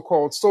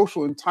so-called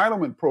social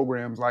entitlement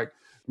programs like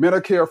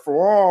Medicare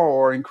for all,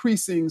 or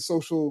increasing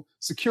social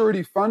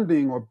security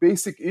funding, or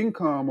basic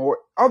income, or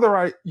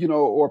other,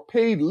 or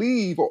paid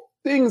leave, or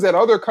things that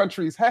other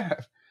countries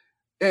have.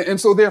 And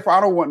so therefore,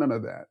 I don't want none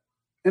of that.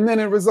 And then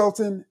it results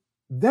in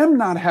them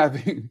not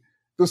having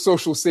the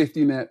social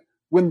safety net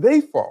when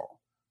they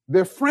fall,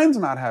 their friends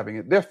not having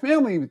it, their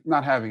family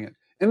not having it.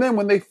 And then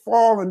when they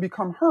fall and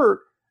become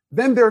hurt,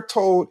 then they're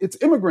told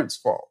it's immigrants'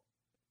 fault.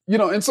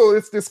 And so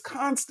it's this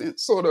constant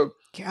sort of,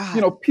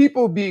 God.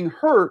 people being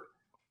hurt,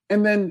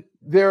 and then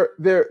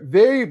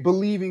they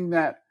believing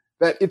that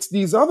it's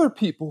these other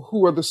people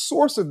who are the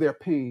source of their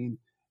pain,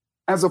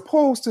 as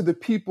opposed to the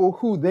people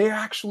who they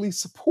actually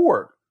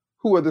support,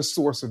 who are the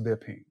source of their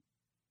pain.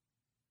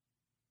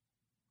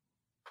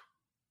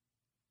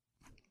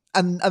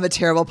 I'm a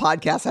terrible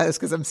podcast host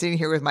because I'm sitting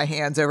here with my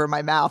hands over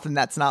my mouth, and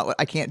that's not what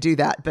I can't do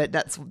that. But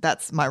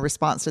that's my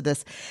response to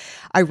this.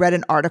 I read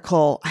an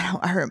article.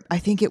 I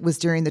think it was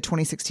during the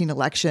 2016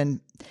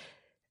 election.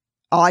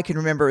 All I can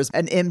remember is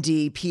an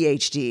MD,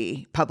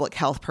 PhD, public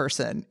health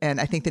person. And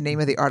I think the name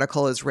of the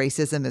article is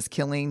Racism is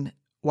Killing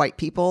White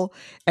People.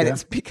 And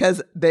It's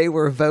because they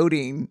were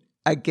voting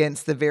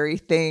against the very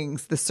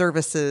things, the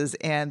services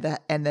and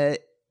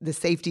the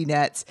safety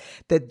nets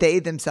that they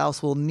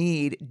themselves will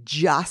need,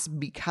 just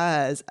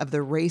because of the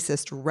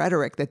racist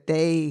rhetoric that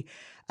they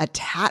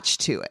attach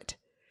to it.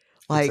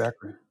 Like,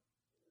 exactly.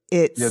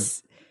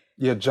 It's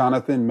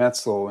Jonathan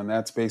Metzl, and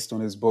that's based on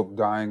his book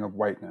Dying of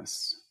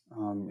Whiteness.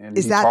 And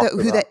is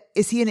that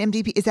is he an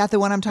MD? Is that the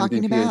one I'm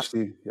talking about?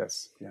 PhD,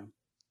 yes, yeah.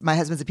 My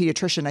husband's a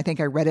pediatrician. I think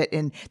I read it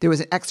there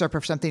was an excerpt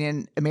of something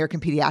in American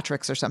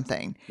Pediatrics or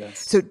something. Yes.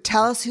 So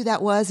tell us who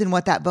that was and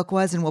what that book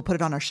was, and we'll put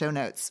it on our show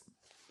notes.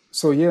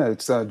 So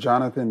it's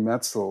Jonathan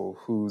Metzl,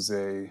 who's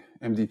a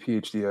MD,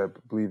 PhD, I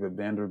believe, at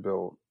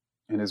Vanderbilt,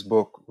 and his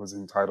book was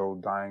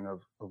entitled Dying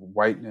of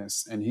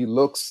Whiteness. And he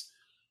looks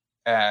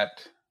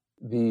at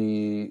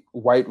the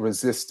white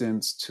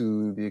resistance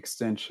to the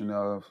extension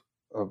of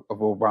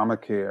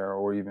Obamacare,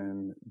 or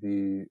even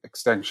the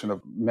extension of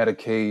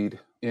Medicaid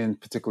in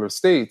particular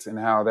states, and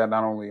how that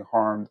not only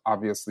harmed,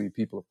 obviously,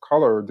 people of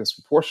color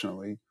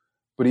disproportionately,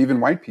 but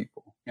even white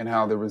people, and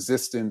how the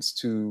resistance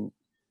to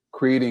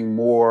creating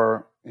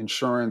more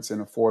insurance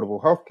and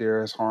affordable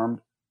healthcare has harmed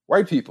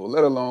white people,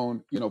 let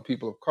alone,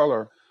 people of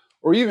color.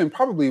 Or even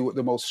probably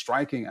the most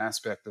striking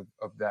aspect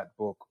of that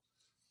book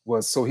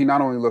was, so he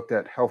not only looked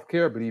at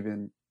healthcare, but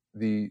even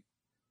the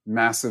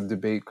massive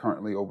debate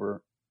currently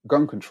over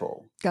gun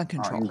control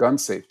and gun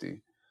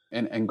safety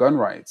and gun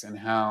rights, and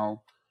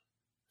how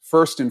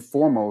first and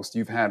foremost,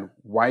 you've had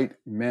white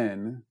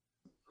men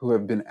who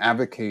have been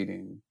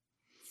advocating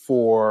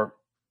for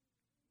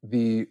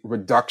the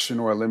reduction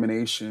or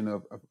elimination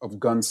of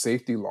gun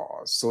safety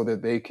laws, so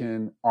that they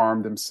can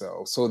arm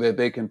themselves, so that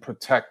they can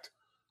protect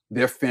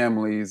their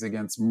families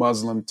against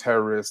Muslim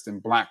terrorists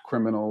and Black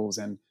criminals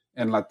and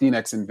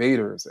Latinx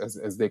invaders,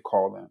 as they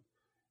call them.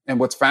 And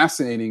what's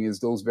fascinating is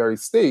those very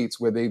states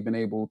where they've been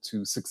able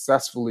to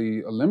successfully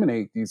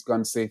eliminate these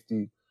gun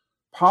safety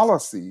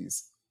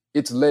policies,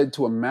 it's led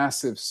to a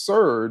massive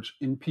surge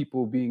in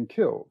people being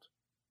killed,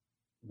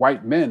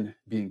 white men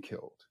being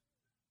killed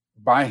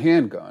by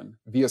handgun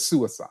via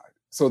suicide.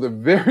 So the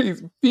very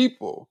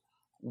people,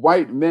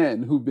 white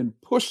men, who've been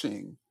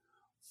pushing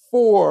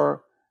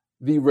for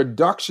the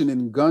reduction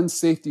in gun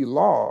safety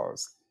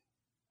laws,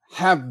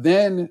 have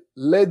then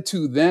led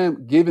to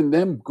them, giving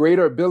them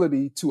greater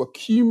ability to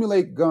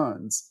accumulate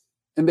guns,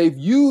 and they've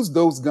used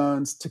those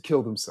guns to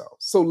kill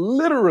themselves. So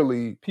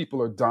literally,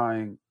 people are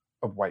dying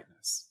of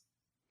whiteness.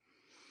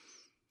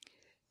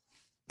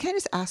 Can I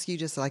just ask you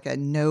just like a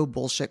no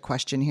bullshit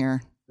question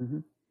here? Mm-hmm.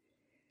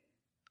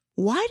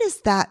 Why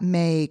does that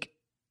make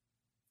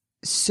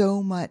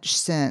so much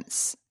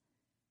sense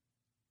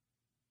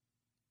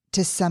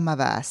to some of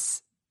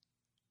us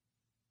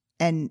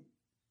and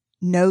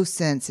no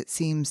sense, it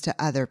seems, to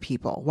other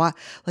people?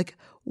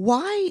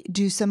 Why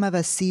do some of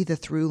us see the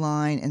through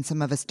line and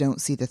some of us don't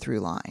see the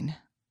through line?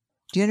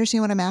 Do you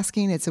understand what I'm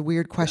asking? It's a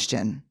weird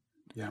question.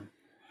 Yeah.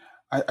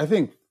 I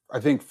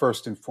think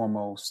first and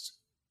foremost,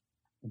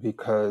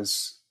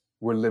 because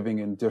we're living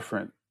in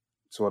different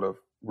sort of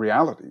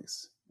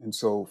realities. And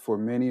so for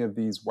many of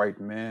these white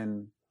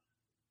men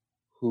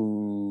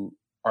who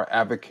are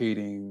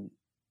advocating,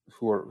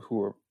 who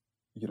are,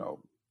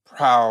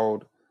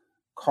 proud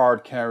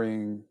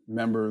card-carrying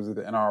members of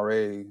the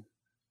NRA,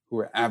 who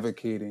are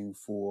advocating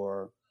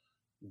for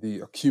the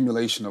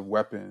accumulation of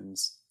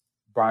weapons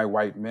by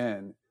white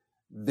men,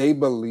 they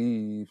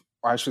believe,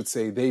 I should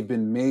say, they've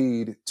been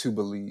made to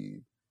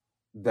believe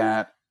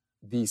that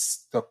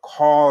the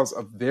cause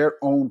of their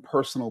own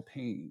personal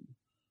pain,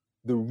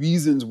 the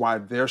reasons why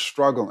they're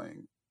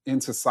struggling in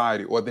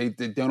society, or they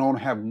don't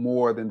have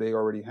more than they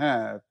already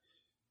have,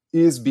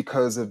 is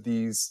because of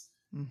these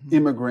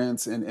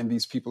immigrants and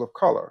these people of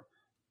color.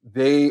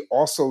 They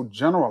also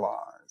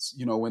generalize,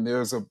 when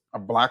there's a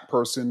Black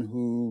person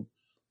who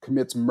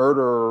commits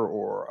murder,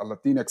 or a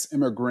Latinx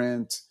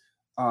immigrant,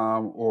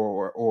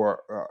 or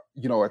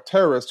a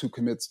terrorist who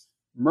commits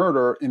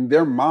murder, in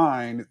their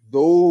mind,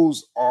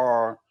 those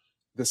are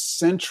the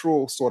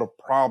central sort of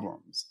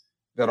problems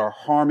that are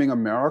harming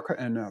America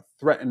and are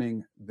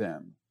threatening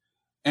them.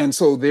 And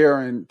so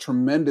they're in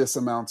tremendous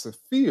amounts of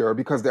fear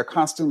because they're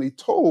constantly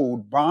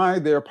told by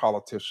their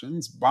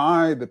politicians,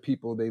 by the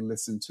people they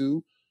listen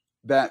to,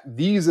 that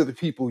these are the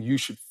people you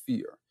should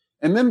fear.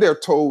 And then they're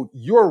told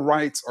your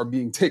rights are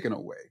being taken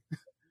away.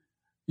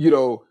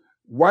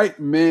 White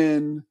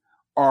men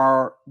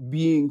are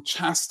being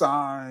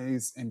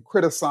chastised and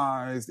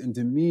criticized and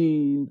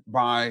demeaned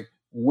by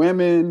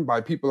women, by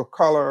people of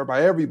color,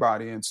 by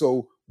everybody. And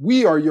so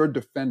we are your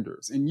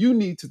defenders, and you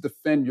need to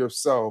defend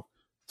yourself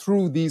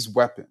through these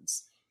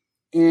weapons.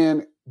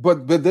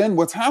 But then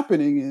what's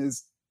happening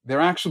is they're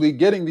actually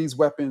getting these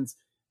weapons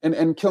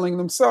and killing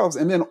themselves.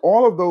 And then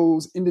all of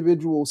those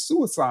individual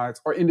suicides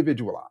are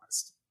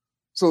individualized.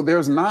 So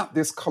there's not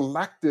this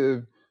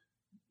collective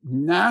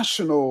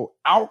national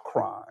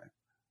outcry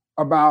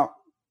about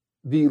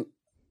the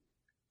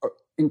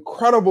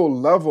incredible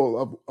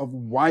level of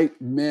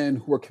white men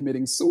who are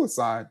committing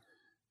suicide.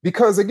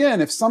 Because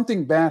again, if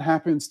something bad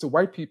happens to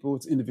white people,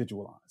 it's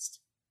individualized.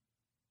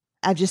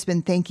 I've just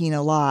been thinking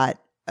a lot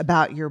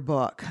about your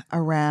book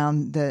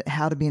around the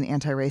How to Be an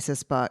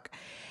Anti-Racist book.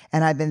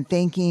 And I've been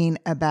thinking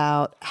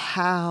about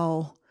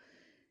how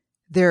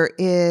there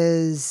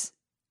is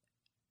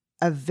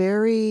a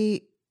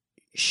very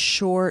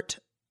short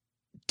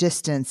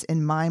distance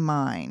in my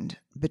mind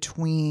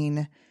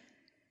between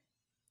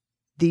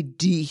the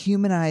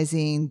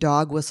dehumanizing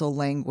dog whistle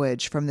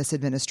language from this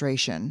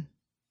administration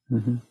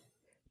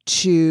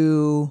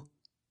to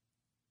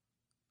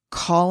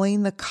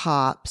calling the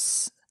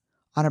cops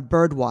on a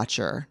bird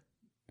watcher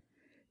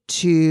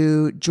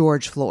to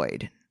George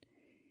Floyd.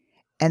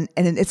 And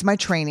it's my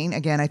training,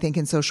 again, I think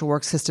in social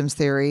work systems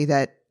theory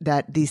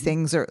that these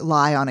things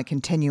lie on a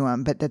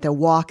continuum, but that the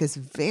walk is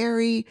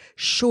very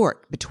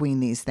short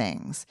between these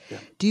things. Yeah.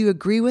 Do you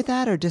agree with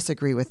that or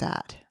disagree with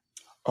that?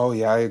 Oh,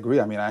 yeah, I agree.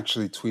 I mean, I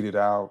actually tweeted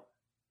out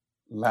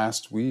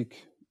last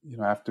week,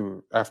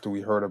 after we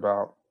heard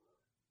about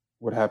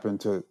what happened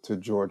to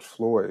George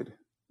Floyd,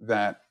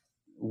 that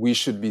we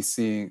should be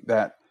seeing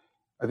that.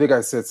 I think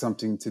I said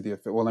something to the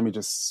effect, well, let me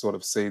just sort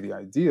of say the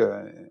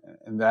idea,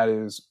 and that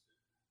is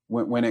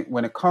when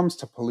it comes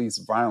to police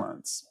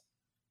violence,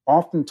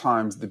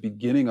 oftentimes the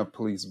beginning of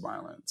police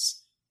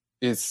violence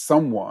is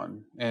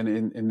someone, and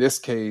in this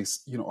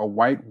case, a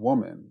white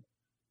woman,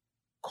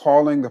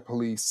 calling the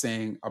police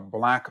saying a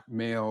black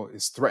male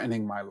is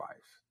threatening my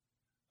life.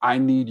 I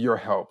need your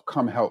help.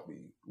 Come help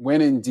me.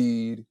 When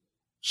indeed,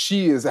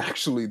 she is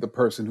actually the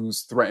person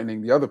who's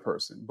threatening the other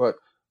person. But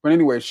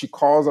anyway, she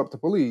calls up the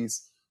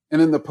police, and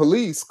then the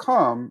police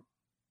come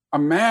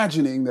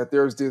imagining that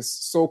there's this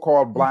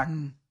so-called black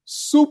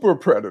super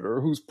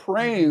predator who's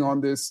preying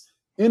on this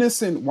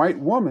innocent white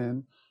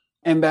woman,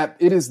 and that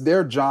it is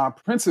their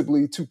job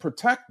principally to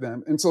protect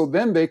them. And so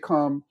then they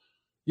come,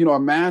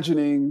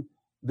 imagining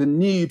the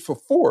need for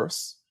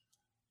force.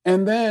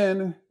 And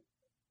then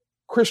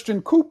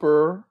Christian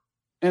Cooper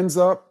ends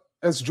up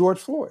as George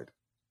Floyd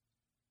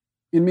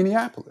in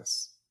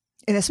Minneapolis.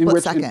 In a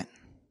split second.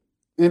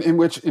 In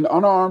which an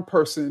unarmed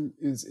person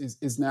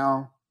is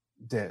now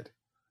dead.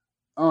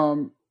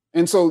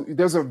 And so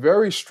there's a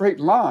very straight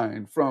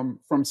line from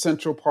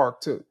Central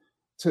Park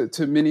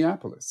to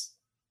Minneapolis.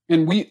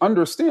 And we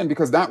understand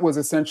because that was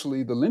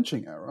essentially the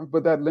lynching era,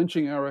 but that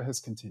lynching era has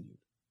continued.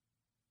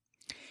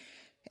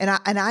 And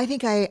I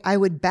think I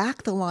would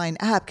back the line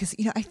up because,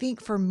 I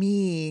think for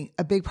me,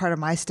 a big part of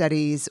my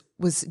studies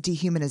was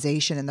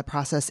dehumanization in the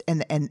process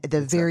and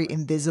the very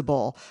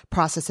invisible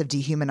process of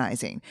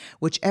dehumanizing,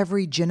 which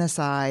every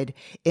genocide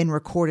in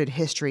recorded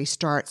history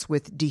starts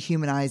with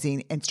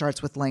dehumanizing and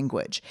starts with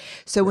language.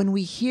 So when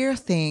we hear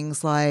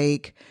things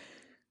like,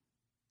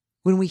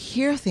 when we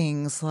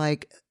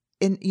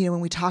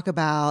talk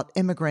about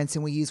immigrants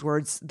and we use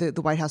words,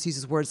 the White House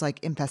uses words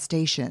like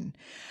infestation.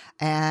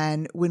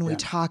 And when we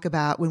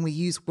when we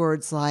use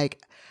words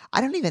like,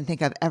 I don't even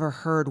think I've ever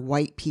heard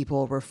white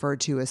people referred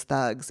to as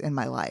thugs in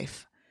my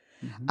life.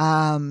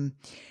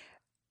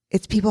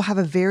 It's people have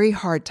a very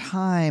hard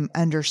time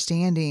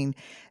understanding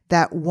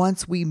that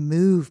once we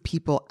move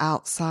people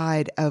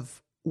outside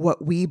of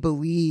what we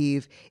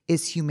believe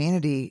is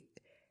humanity,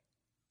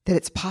 that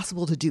it's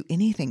possible to do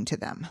anything to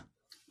them.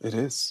 It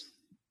is.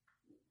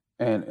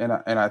 And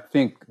I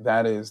think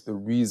that is the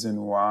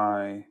reason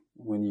why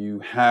when you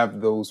have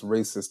those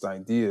racist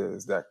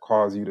ideas that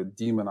cause you to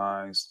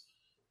demonize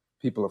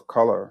people of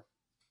color,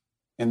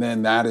 and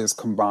then that is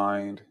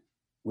combined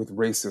with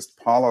racist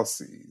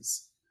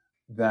policies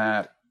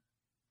that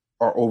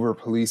are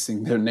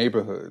over-policing their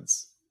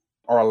neighborhoods,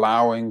 are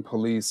allowing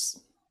police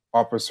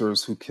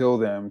officers who kill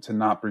them to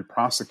not be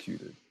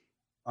prosecuted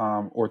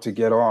or to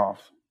get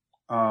off.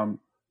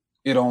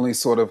 It only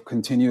sort of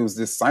continues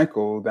this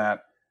cycle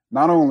that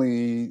not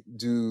only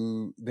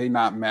do they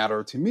not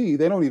matter to me,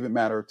 they don't even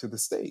matter to the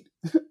state.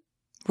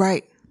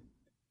 Right.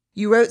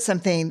 You wrote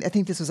something, I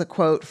think this was a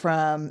quote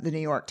from the New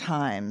York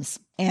Times,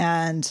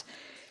 and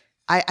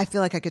I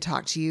feel like I could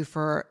talk to you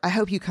I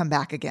hope you come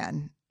back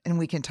again and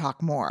we can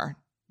talk more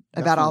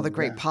about all the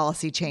great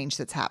policy change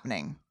that's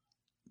happening.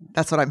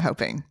 That's what I'm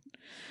hoping.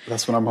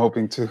 That's what I'm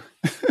hoping too.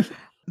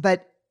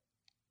 But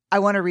I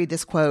want to read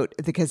this quote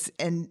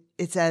and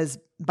it says,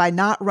 by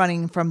not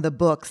running from the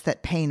books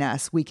that pain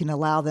us, we can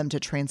allow them to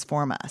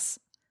transform us.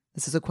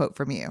 This is a quote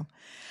from you.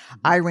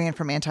 I ran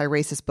from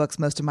anti-racist books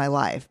most of my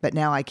life, but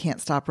now I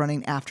can't stop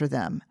running after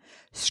them,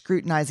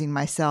 scrutinizing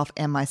myself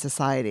and my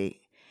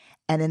society,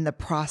 and in the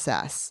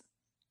process,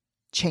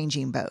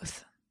 changing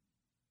both.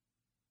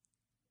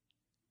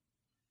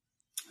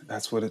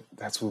 That's what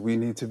we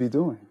need to be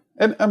doing.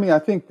 And I mean, I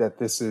think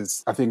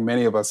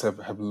many of us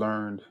have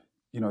learned,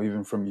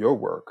 even from your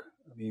work.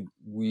 I mean,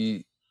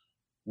 we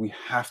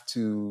have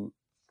to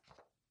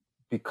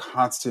be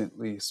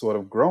constantly sort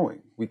of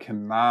growing. We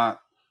cannot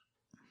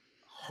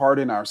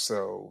harden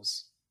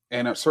ourselves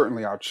and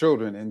certainly our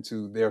children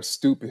into they're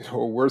stupid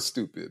or we're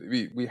stupid.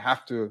 We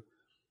have to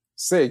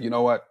say, you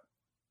know what,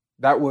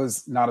 that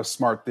was not a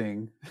smart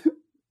thing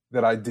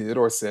that I did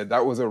or said.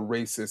 That was a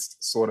racist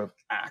sort of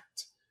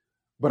act.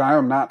 But I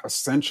am not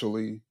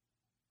essentially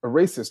a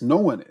racist. No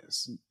one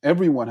is.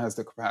 Everyone has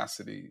the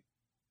capacity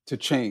to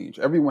change.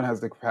 Everyone has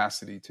the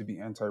capacity to be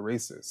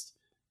anti-racist.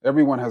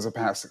 Everyone has a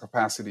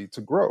capacity to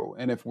grow.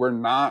 And if we're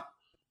not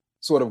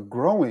sort of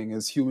growing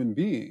as human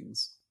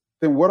beings,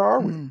 then what are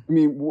we? I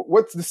mean,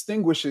 what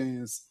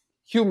distinguishes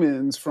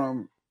humans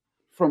from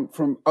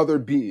other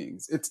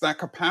beings? It's that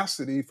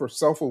capacity for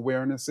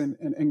self-awareness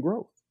and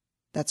growth.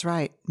 That's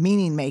right.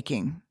 Meaning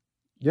making.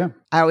 Yeah.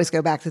 I always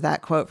go back to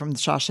that quote from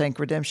Shawshank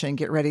Redemption,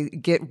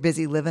 get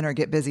busy living or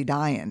get busy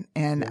dying.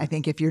 And I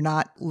think if you're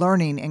not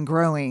learning and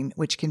growing,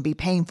 which can be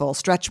painful,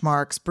 stretch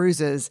marks,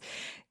 bruises,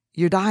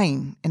 you're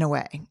dying in a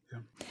way. Yeah.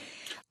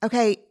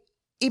 Okay.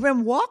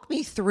 Ibram, walk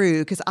me through,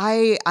 because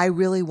I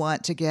really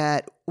want to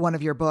get one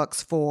of your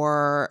books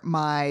for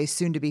my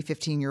soon-to-be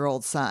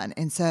 15-year-old son.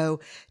 And so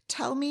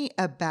tell me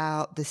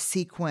about the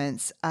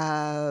sequence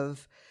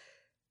of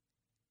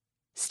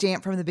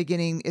Stamped from the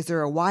Beginning. Is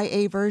there a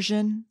YA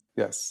version?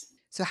 Yes.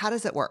 So how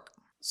does it work?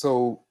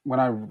 So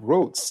when I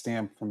wrote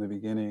Stamped from the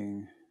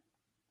Beginning,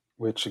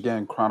 which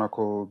again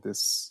chronicled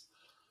this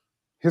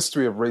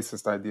history of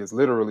racist ideas,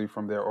 literally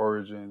from their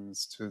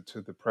origins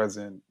to the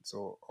present,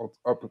 so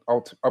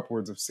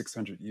upwards of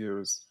 600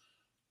 years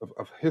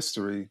of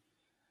history,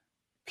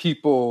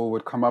 people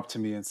would come up to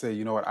me and say,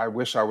 you know what, I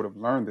wish I would have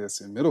learned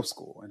this in middle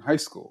school and high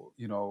school.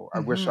 I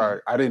wish I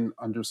didn't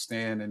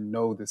understand and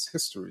know this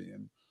history.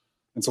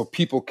 And so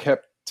people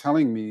kept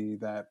telling me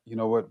that, you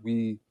know what,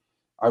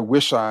 I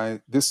wish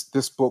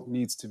this book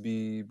needs to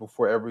be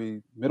before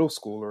every middle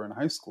schooler and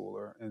high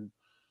schooler.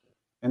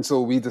 And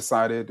so we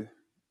decided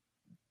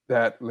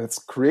that let's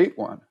create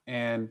one.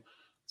 And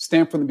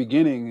Stamped from the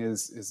Beginning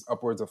is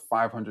upwards of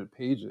 500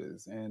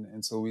 pages.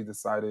 And so we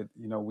decided,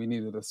 we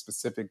needed a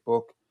specific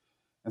book.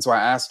 And so I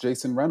asked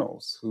Jason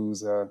Reynolds,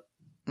 who's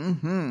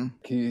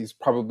he's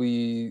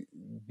probably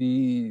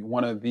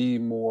one of the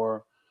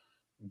more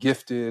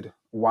gifted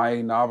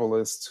YA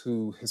novelists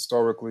who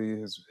historically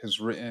has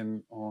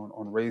written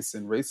on race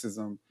and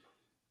racism.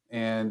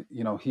 And,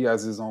 he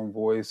has his own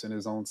voice and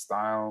his own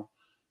style.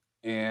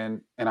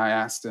 And I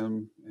asked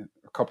him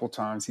a couple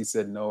times. He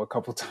said no a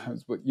couple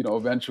times, but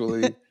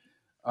eventually,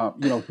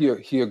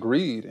 he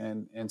agreed,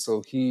 and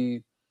so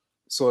he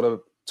sort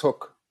of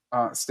took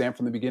Stamped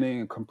from the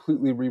Beginning and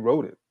completely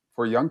rewrote it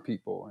for young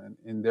people and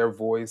in their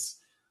voice,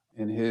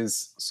 in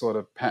his sort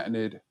of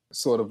patented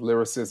sort of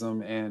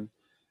lyricism, and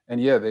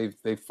yeah,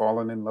 they've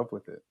fallen in love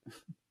with it.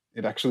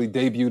 It actually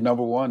debuted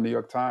 #1 New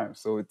York Times,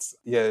 so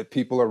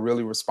people are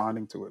really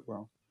responding to it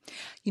well.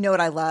 You know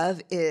what I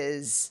love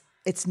is,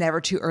 it's never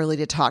too early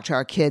to talk to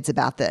our kids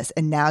about this.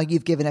 And now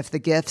you've given us the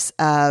gifts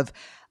of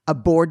a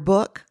board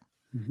book,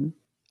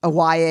 a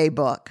YA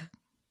book,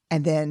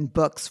 and then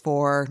books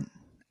for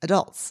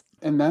adults.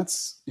 And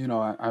that's,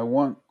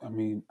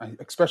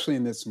 especially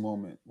in this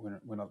moment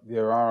when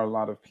there are a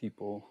lot of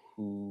people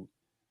who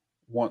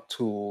want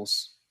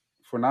tools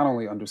for not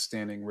only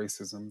understanding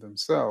racism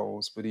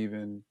themselves, but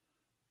even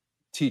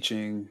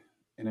teaching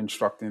and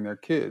instructing their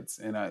kids.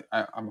 And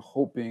I'm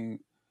hoping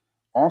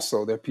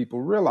also that people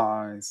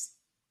realize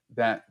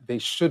that they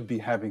should be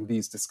having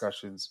these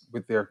discussions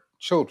with their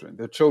children.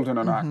 Their children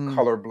are not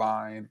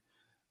colorblind.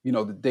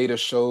 The data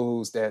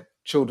shows that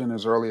children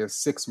as early as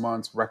 6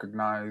 months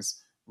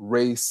recognize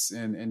race,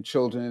 and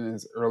children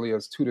as early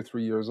as 2 to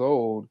 3 years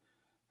old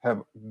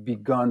have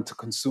begun to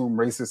consume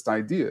racist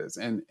ideas.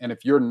 And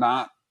if you're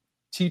not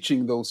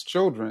teaching those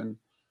children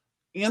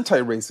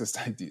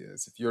anti-racist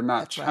ideas, if you're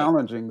not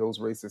challenging those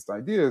racist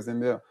ideas, then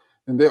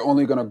they're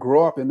only going to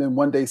grow up and then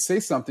one day say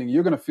something,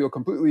 you're going to feel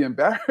completely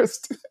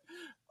embarrassed.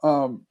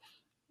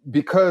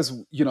 Because,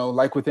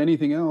 like with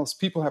anything else,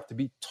 people have to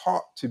be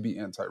taught to be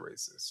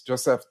anti-racist,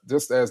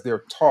 just as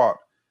they're taught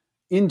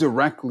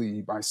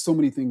indirectly by so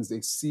many things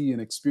they see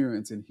and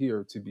experience and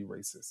hear to be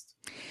racist.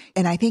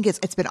 And I think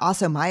it's been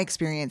also my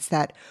experience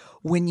that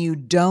when you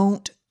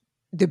don't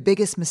the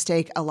biggest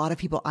mistake a lot of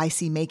people I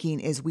see making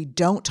is we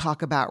don't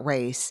talk about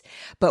race,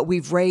 but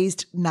we've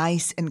raised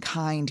nice and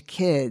kind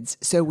kids.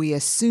 So we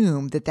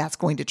assume that that's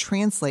going to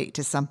translate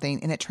to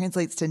something, and it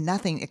translates to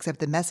nothing except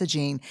the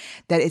messaging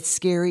that it's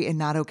scary and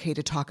not okay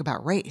to talk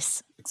about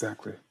race.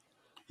 Exactly.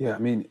 Yeah. I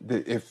mean,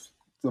 if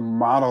the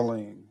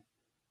modeling,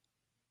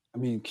 I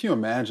mean, can you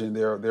imagine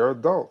there are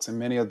adults and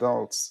many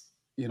adults,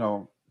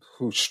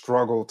 who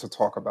struggle to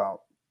talk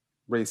about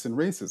race and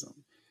racism.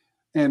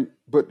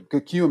 But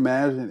can you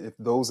imagine if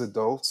those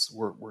adults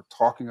were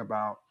talking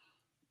about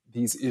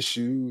these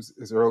issues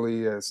as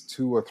early as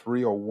 2 or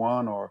 3 or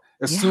 1, or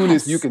as soon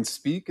as you Yes. can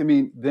speak? I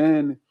mean,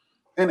 then,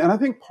 and I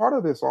think part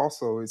of this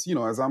also is,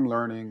 as I'm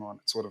learning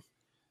on sort of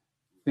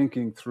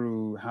thinking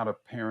through how to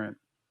parent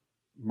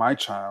my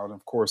child,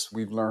 of course,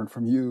 we've learned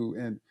from you.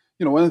 And,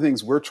 one of the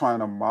things we're trying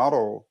to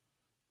model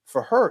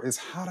for her is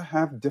how to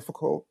have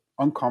difficult,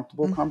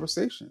 uncomfortable Mm.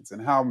 conversations,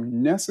 and how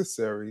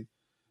necessary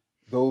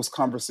those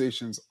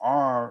conversations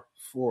are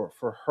for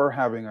her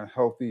having a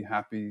healthy,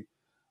 happy,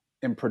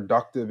 and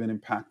productive and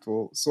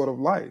impactful sort of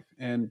life.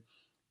 And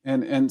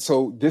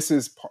so this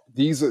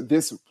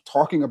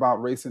talking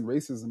about race and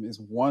racism is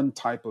one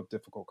type of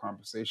difficult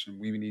conversation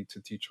we need to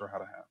teach her how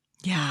to have.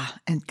 Yeah.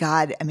 And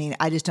God, I mean,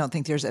 I just don't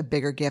think there's a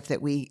bigger gift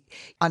that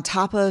on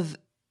top of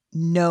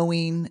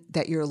knowing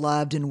that you're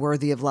loved and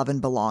worthy of love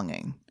and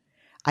belonging,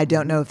 I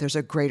don't know if there's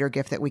a greater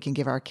gift that we can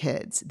give our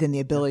kids than the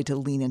ability to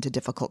lean into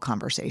difficult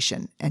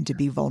conversation and to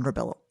be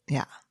vulnerable.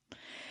 Yeah.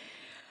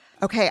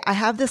 Okay, I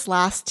have this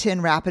last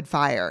 10 rapid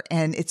fire,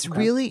 and it's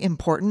really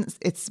important.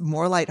 It's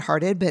more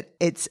lighthearted, but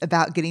it's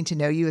about getting to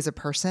know you as a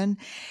person.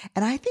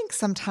 And I think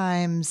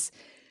sometimes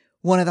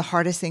one of the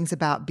hardest things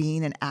about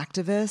being an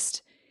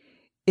activist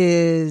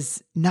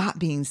is not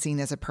being seen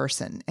as a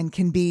person, and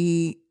can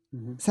be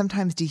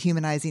sometimes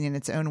dehumanizing in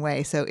its own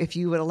way. So if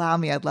you would allow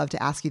me, I'd love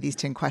to ask you these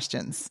 10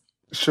 questions.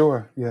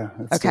 Sure. Yeah.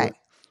 Okay.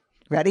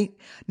 Ready?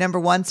 Number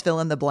 1's fill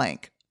in the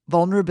blank.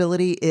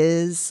 Vulnerability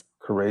is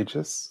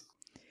courageous.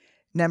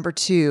 Number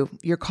 2,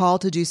 you're called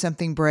to do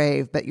something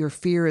brave, but your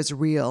fear is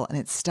real and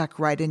it's stuck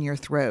right in your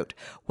throat.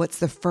 What's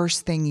the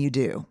first thing you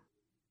do?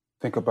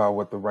 Think about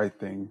what the right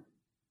thing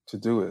to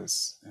do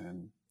is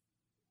and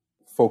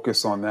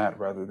focus on that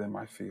rather than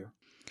my fear.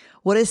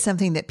 What is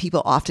something that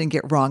people often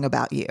get wrong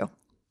about you?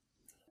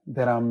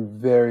 That I'm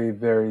very,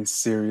 very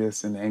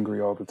serious and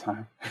angry all the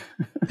time.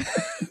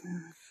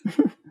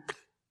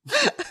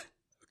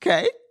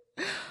 Okay.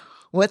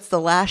 What's the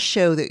last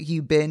show that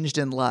you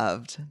binged and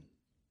loved?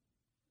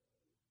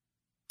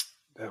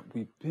 That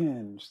we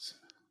binged.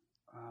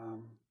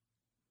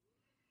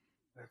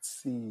 Let's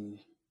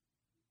see.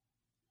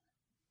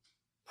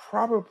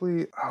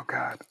 Probably, oh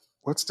God,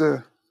 what's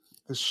the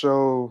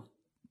show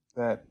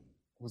that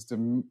was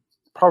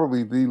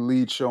probably the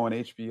lead show on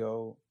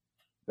HBO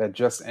that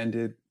just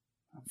ended?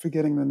 I'm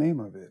forgetting the name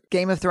of it.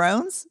 Game of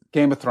Thrones?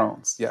 Game of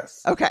Thrones,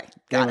 yes. Okay,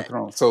 Game of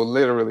Thrones. So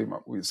literally,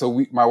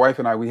 my wife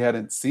and I, we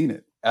hadn't seen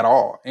it at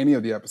all, any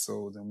of the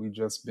episodes, and we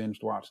just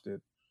binge watched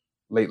it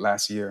late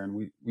last year, and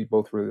we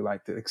both really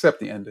liked it, except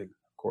the ending,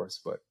 of course.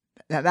 But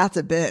now that's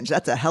a binge.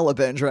 That's a hella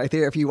binge right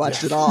there if you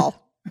watched it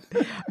all.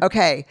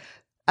 Okay,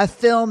 a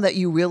film that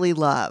you really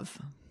love.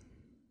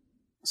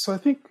 So I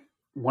think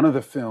one of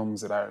the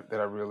films that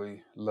I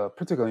really love,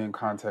 particularly in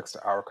context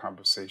to our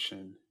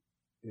conversation,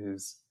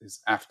 is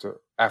After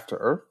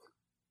Earth,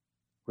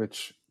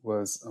 which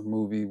was a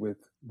movie with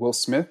Will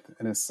Smith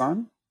and his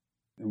son,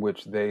 in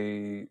which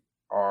they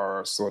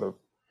are sort of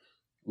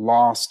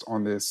lost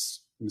on this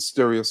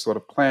mysterious sort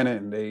of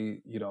planet,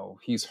 and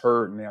he's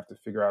hurt, and they have to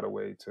figure out a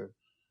way to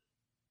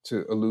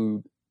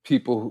elude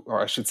people,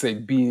 or I should say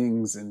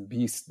beings and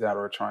beasts that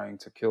are trying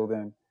to kill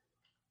them.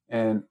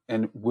 And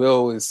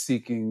Will is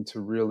seeking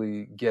to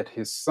really get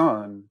his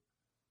son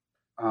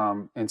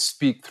and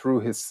speak through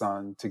his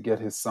son to get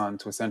his son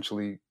to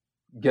essentially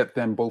get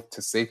them both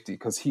to safety,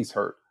 because he's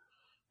hurt.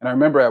 And I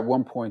remember at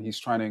one point he's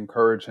trying to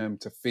encourage him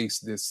to face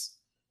this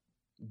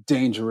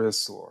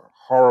dangerous or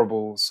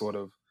horrible sort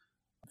of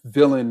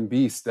villain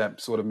beast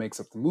that sort of makes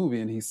up the movie.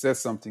 And he says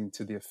something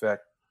to the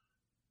effect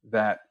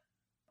that,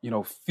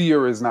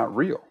 fear is not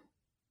real.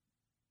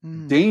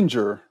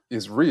 Danger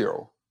is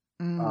real,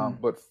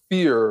 but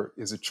fear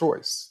is a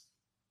choice.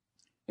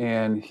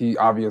 And he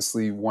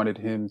obviously wanted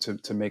him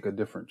to make a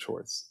different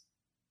choice.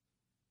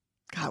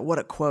 God, what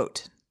a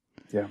quote.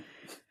 Yeah.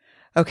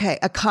 Okay,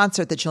 a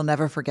concert that you'll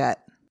never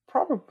forget.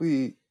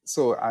 Probably.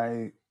 So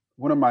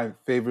one of my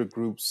favorite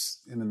groups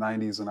in the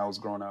 90s when I was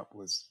growing up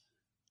was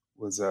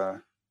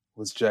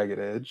Jagged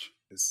Edge,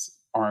 this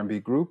R&B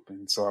group.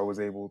 And so I was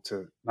able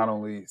to not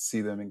only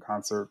see them in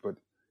concert, but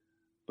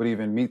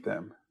even meet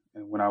them.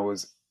 And when I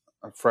was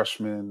a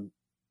freshman,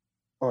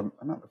 or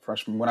not a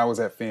freshman, when I was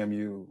at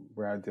FAMU,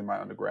 where I did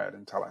my undergrad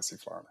in Tallahassee,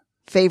 Florida.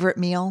 Favorite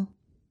meal?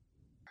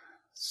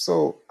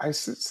 So I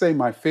should say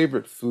my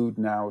favorite food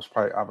now is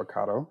probably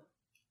avocado.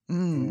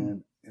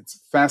 And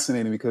it's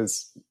fascinating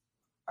because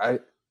I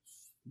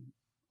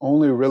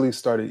only really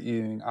started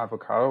eating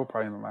avocado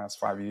probably in the last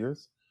 5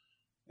 years.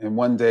 And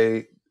one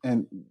day,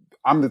 and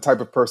I'm the type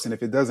of person,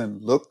 if it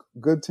doesn't look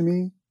good to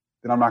me,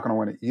 then I'm not going to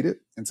want to eat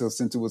it. And so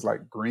since it was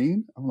like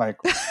green, I'm like,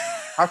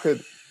 how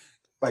could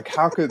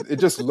it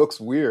just looks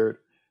weird.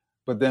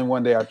 But then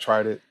one day I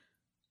tried it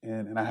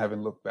and I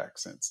haven't looked back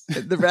since.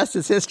 The rest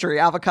is history,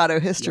 avocado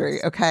history.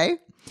 Yes. Okay.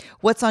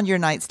 What's on your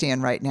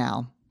nightstand right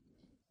now?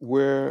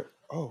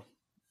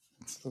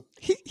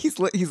 He's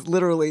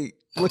literally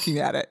looking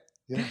at it.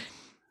 Yeah.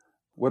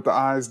 What the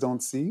Eyes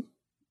Don't See.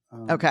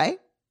 Okay.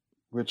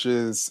 Which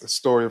is a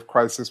story of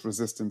crisis,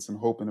 resistance, and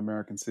hope in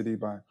American City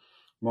by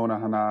Mona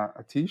Hana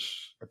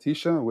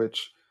Atisha,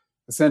 which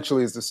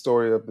essentially is the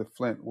story of the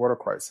Flint water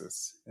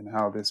crisis and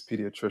how this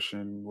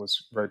pediatrician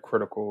was very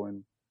critical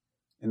in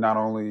not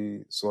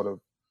only sort of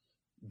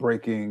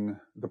breaking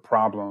the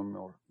problem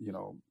or,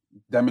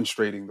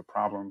 demonstrating the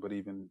problem, but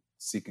even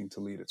seeking to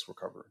lead its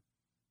recovery.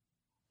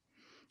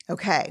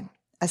 Okay.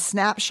 A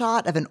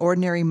snapshot of an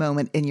ordinary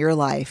moment in your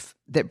life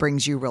that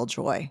brings you real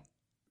joy.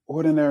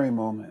 Ordinary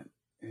moment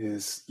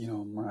is,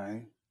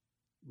 my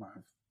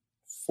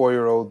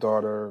 4-year-old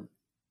daughter.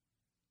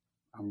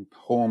 I'm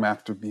home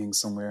after being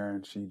somewhere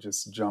and she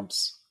just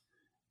jumps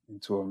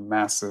into a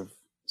massive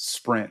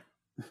sprint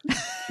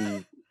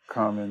to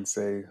come and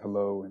say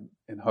hello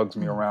and hugs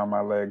me around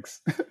my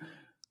legs.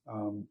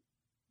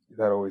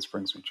 That always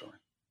brings me joy.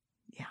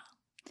 Yeah.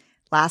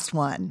 Last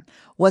one.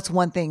 What's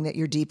one thing that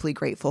you're deeply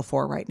grateful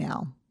for right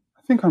now?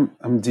 I think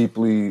I'm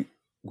deeply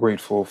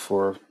grateful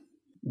for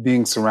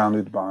being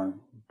surrounded by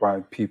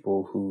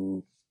people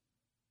who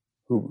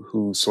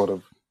sort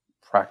of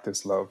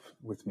practice love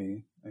with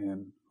me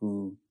and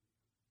who,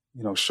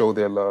 show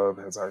their love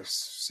as I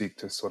seek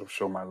to sort of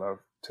show my love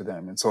to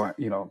them. And so, I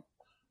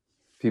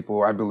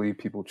believe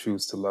people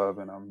choose to love,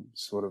 and I'm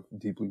sort of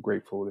deeply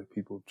grateful that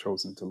people have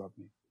chosen to love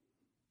me.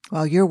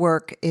 Well, your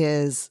work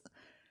is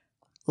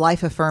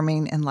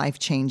life-affirming and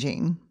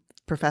life-changing.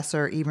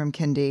 Professor Ibram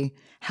Kendi,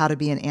 How to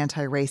Be an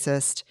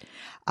Anti-Racist.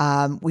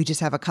 We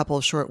just have a couple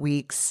of short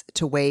weeks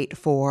to wait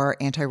for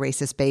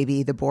Anti-Racist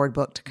Baby, the board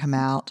book, to come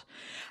out.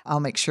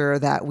 I'll make sure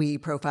that we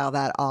profile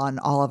that on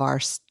all of our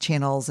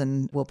channels,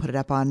 and we'll put it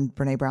up on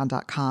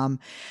BrenéBrown.com.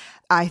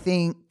 I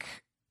think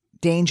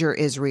danger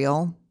is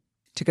real.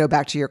 To go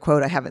back to your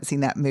quote, I haven't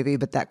seen that movie,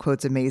 but that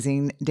quote's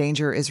amazing.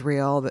 Danger is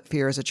real, but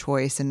fear is a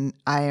choice. And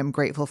I am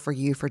grateful for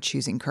you for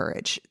choosing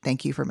courage.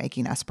 Thank you for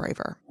making us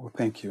braver. Well,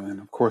 thank you.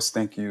 And of course,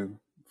 thank you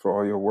for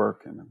all your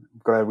work. And I'm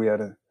glad we had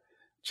a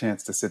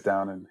chance to sit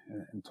down and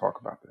talk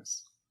about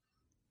this.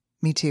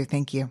 Me too.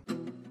 Thank you.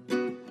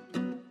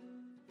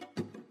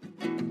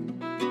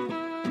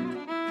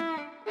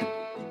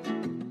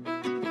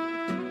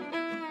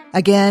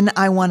 Again,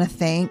 I want to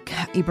thank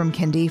Ibram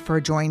Kendi for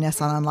joining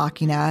us on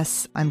Unlocking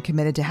Us. I'm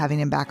committed to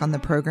having him back on the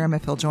program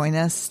if he'll join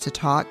us to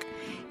talk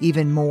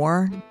even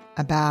more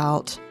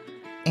about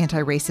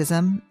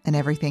anti-racism and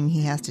everything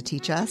he has to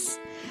teach us.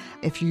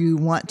 If you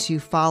want to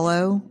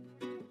follow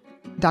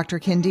Dr.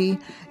 Kendi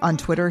on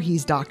Twitter,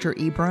 he's Dr.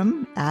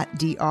 Ibram at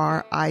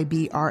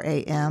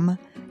DRIBRAM,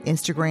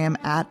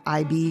 Instagram at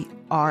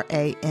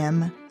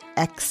IBRAMXK.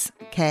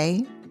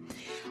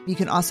 You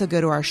can also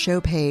go to our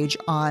show page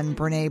on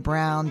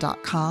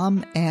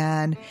BrenéBrown.com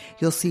and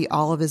you'll see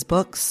all of his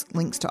books,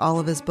 links to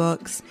all of his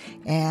books,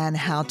 and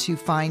how to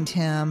find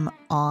him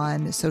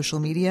on social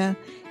media,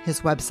 his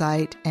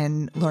website,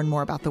 and learn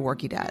more about the work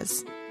he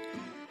does.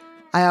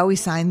 I always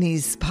sign off on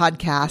these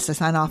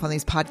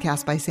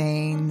podcasts by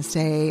saying,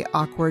 stay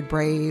awkward,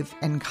 brave,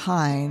 and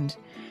kind.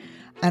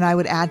 And I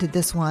would add to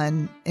this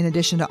one, in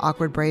addition to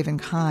awkward, brave,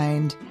 and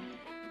kind,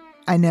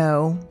 I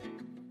know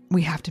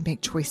we have to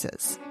make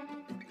choices.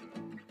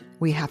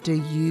 We have to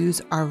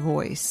use our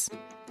voice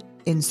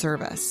in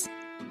service.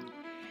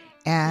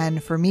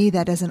 And for me,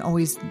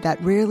 that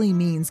rarely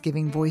means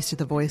giving voice to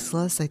the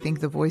voiceless. I think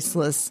the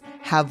voiceless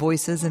have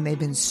voices and they've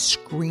been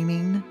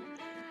screaming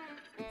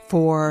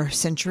for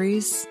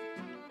centuries.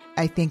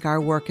 I think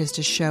our work is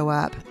to show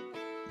up,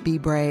 be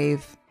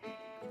brave,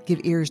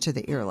 give ears to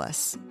the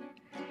earless.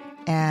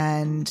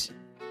 And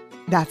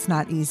that's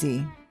not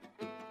easy,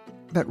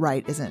 but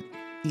right isn't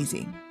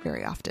easy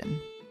very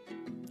often.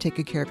 Take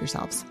good care of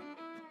yourselves.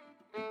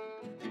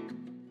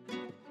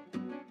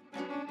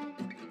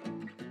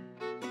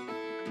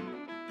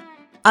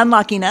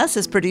 Unlocking Us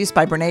is produced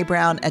by Brené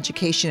Brown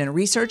Education and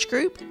Research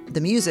Group.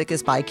 The music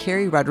is by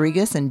Carrie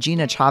Rodriguez and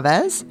Gina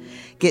Chavez.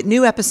 Get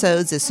new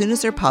episodes as soon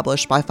as they're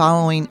published by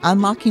following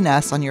Unlocking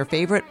Us on your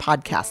favorite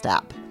podcast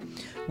app.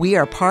 We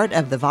are part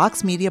of the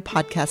Vox Media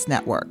Podcast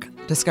Network.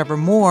 Discover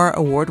more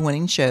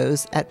award-winning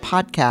shows at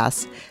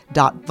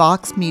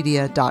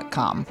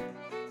podcast.voxmedia.com.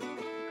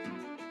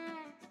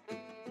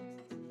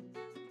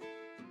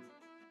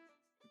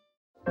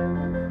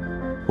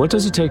 What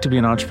does it take to be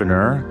an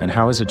entrepreneur, and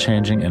how is it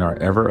changing in our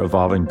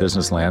ever-evolving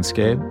business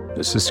landscape?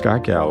 This is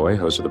Scott Galloway,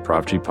 host of the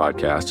Prop G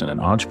podcast and an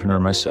entrepreneur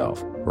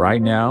myself.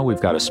 Right now,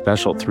 we've got a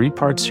special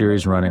 3-part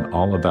series running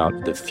all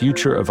about the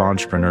future of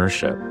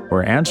entrepreneurship.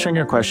 We're answering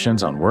your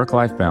questions on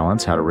work-life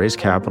balance, how to raise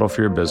capital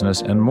for your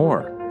business, and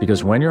more.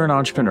 Because when you're an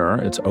entrepreneur,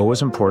 it's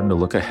always important to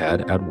look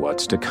ahead at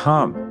what's to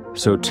come.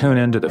 So tune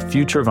in to the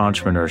Future of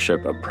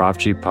Entrepreneurship, a Prop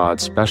G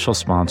pod special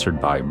sponsored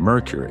by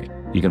Mercury.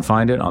 You can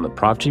find it on the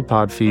Prop G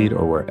Pod feed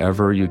or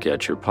wherever you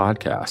get your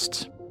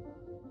podcasts.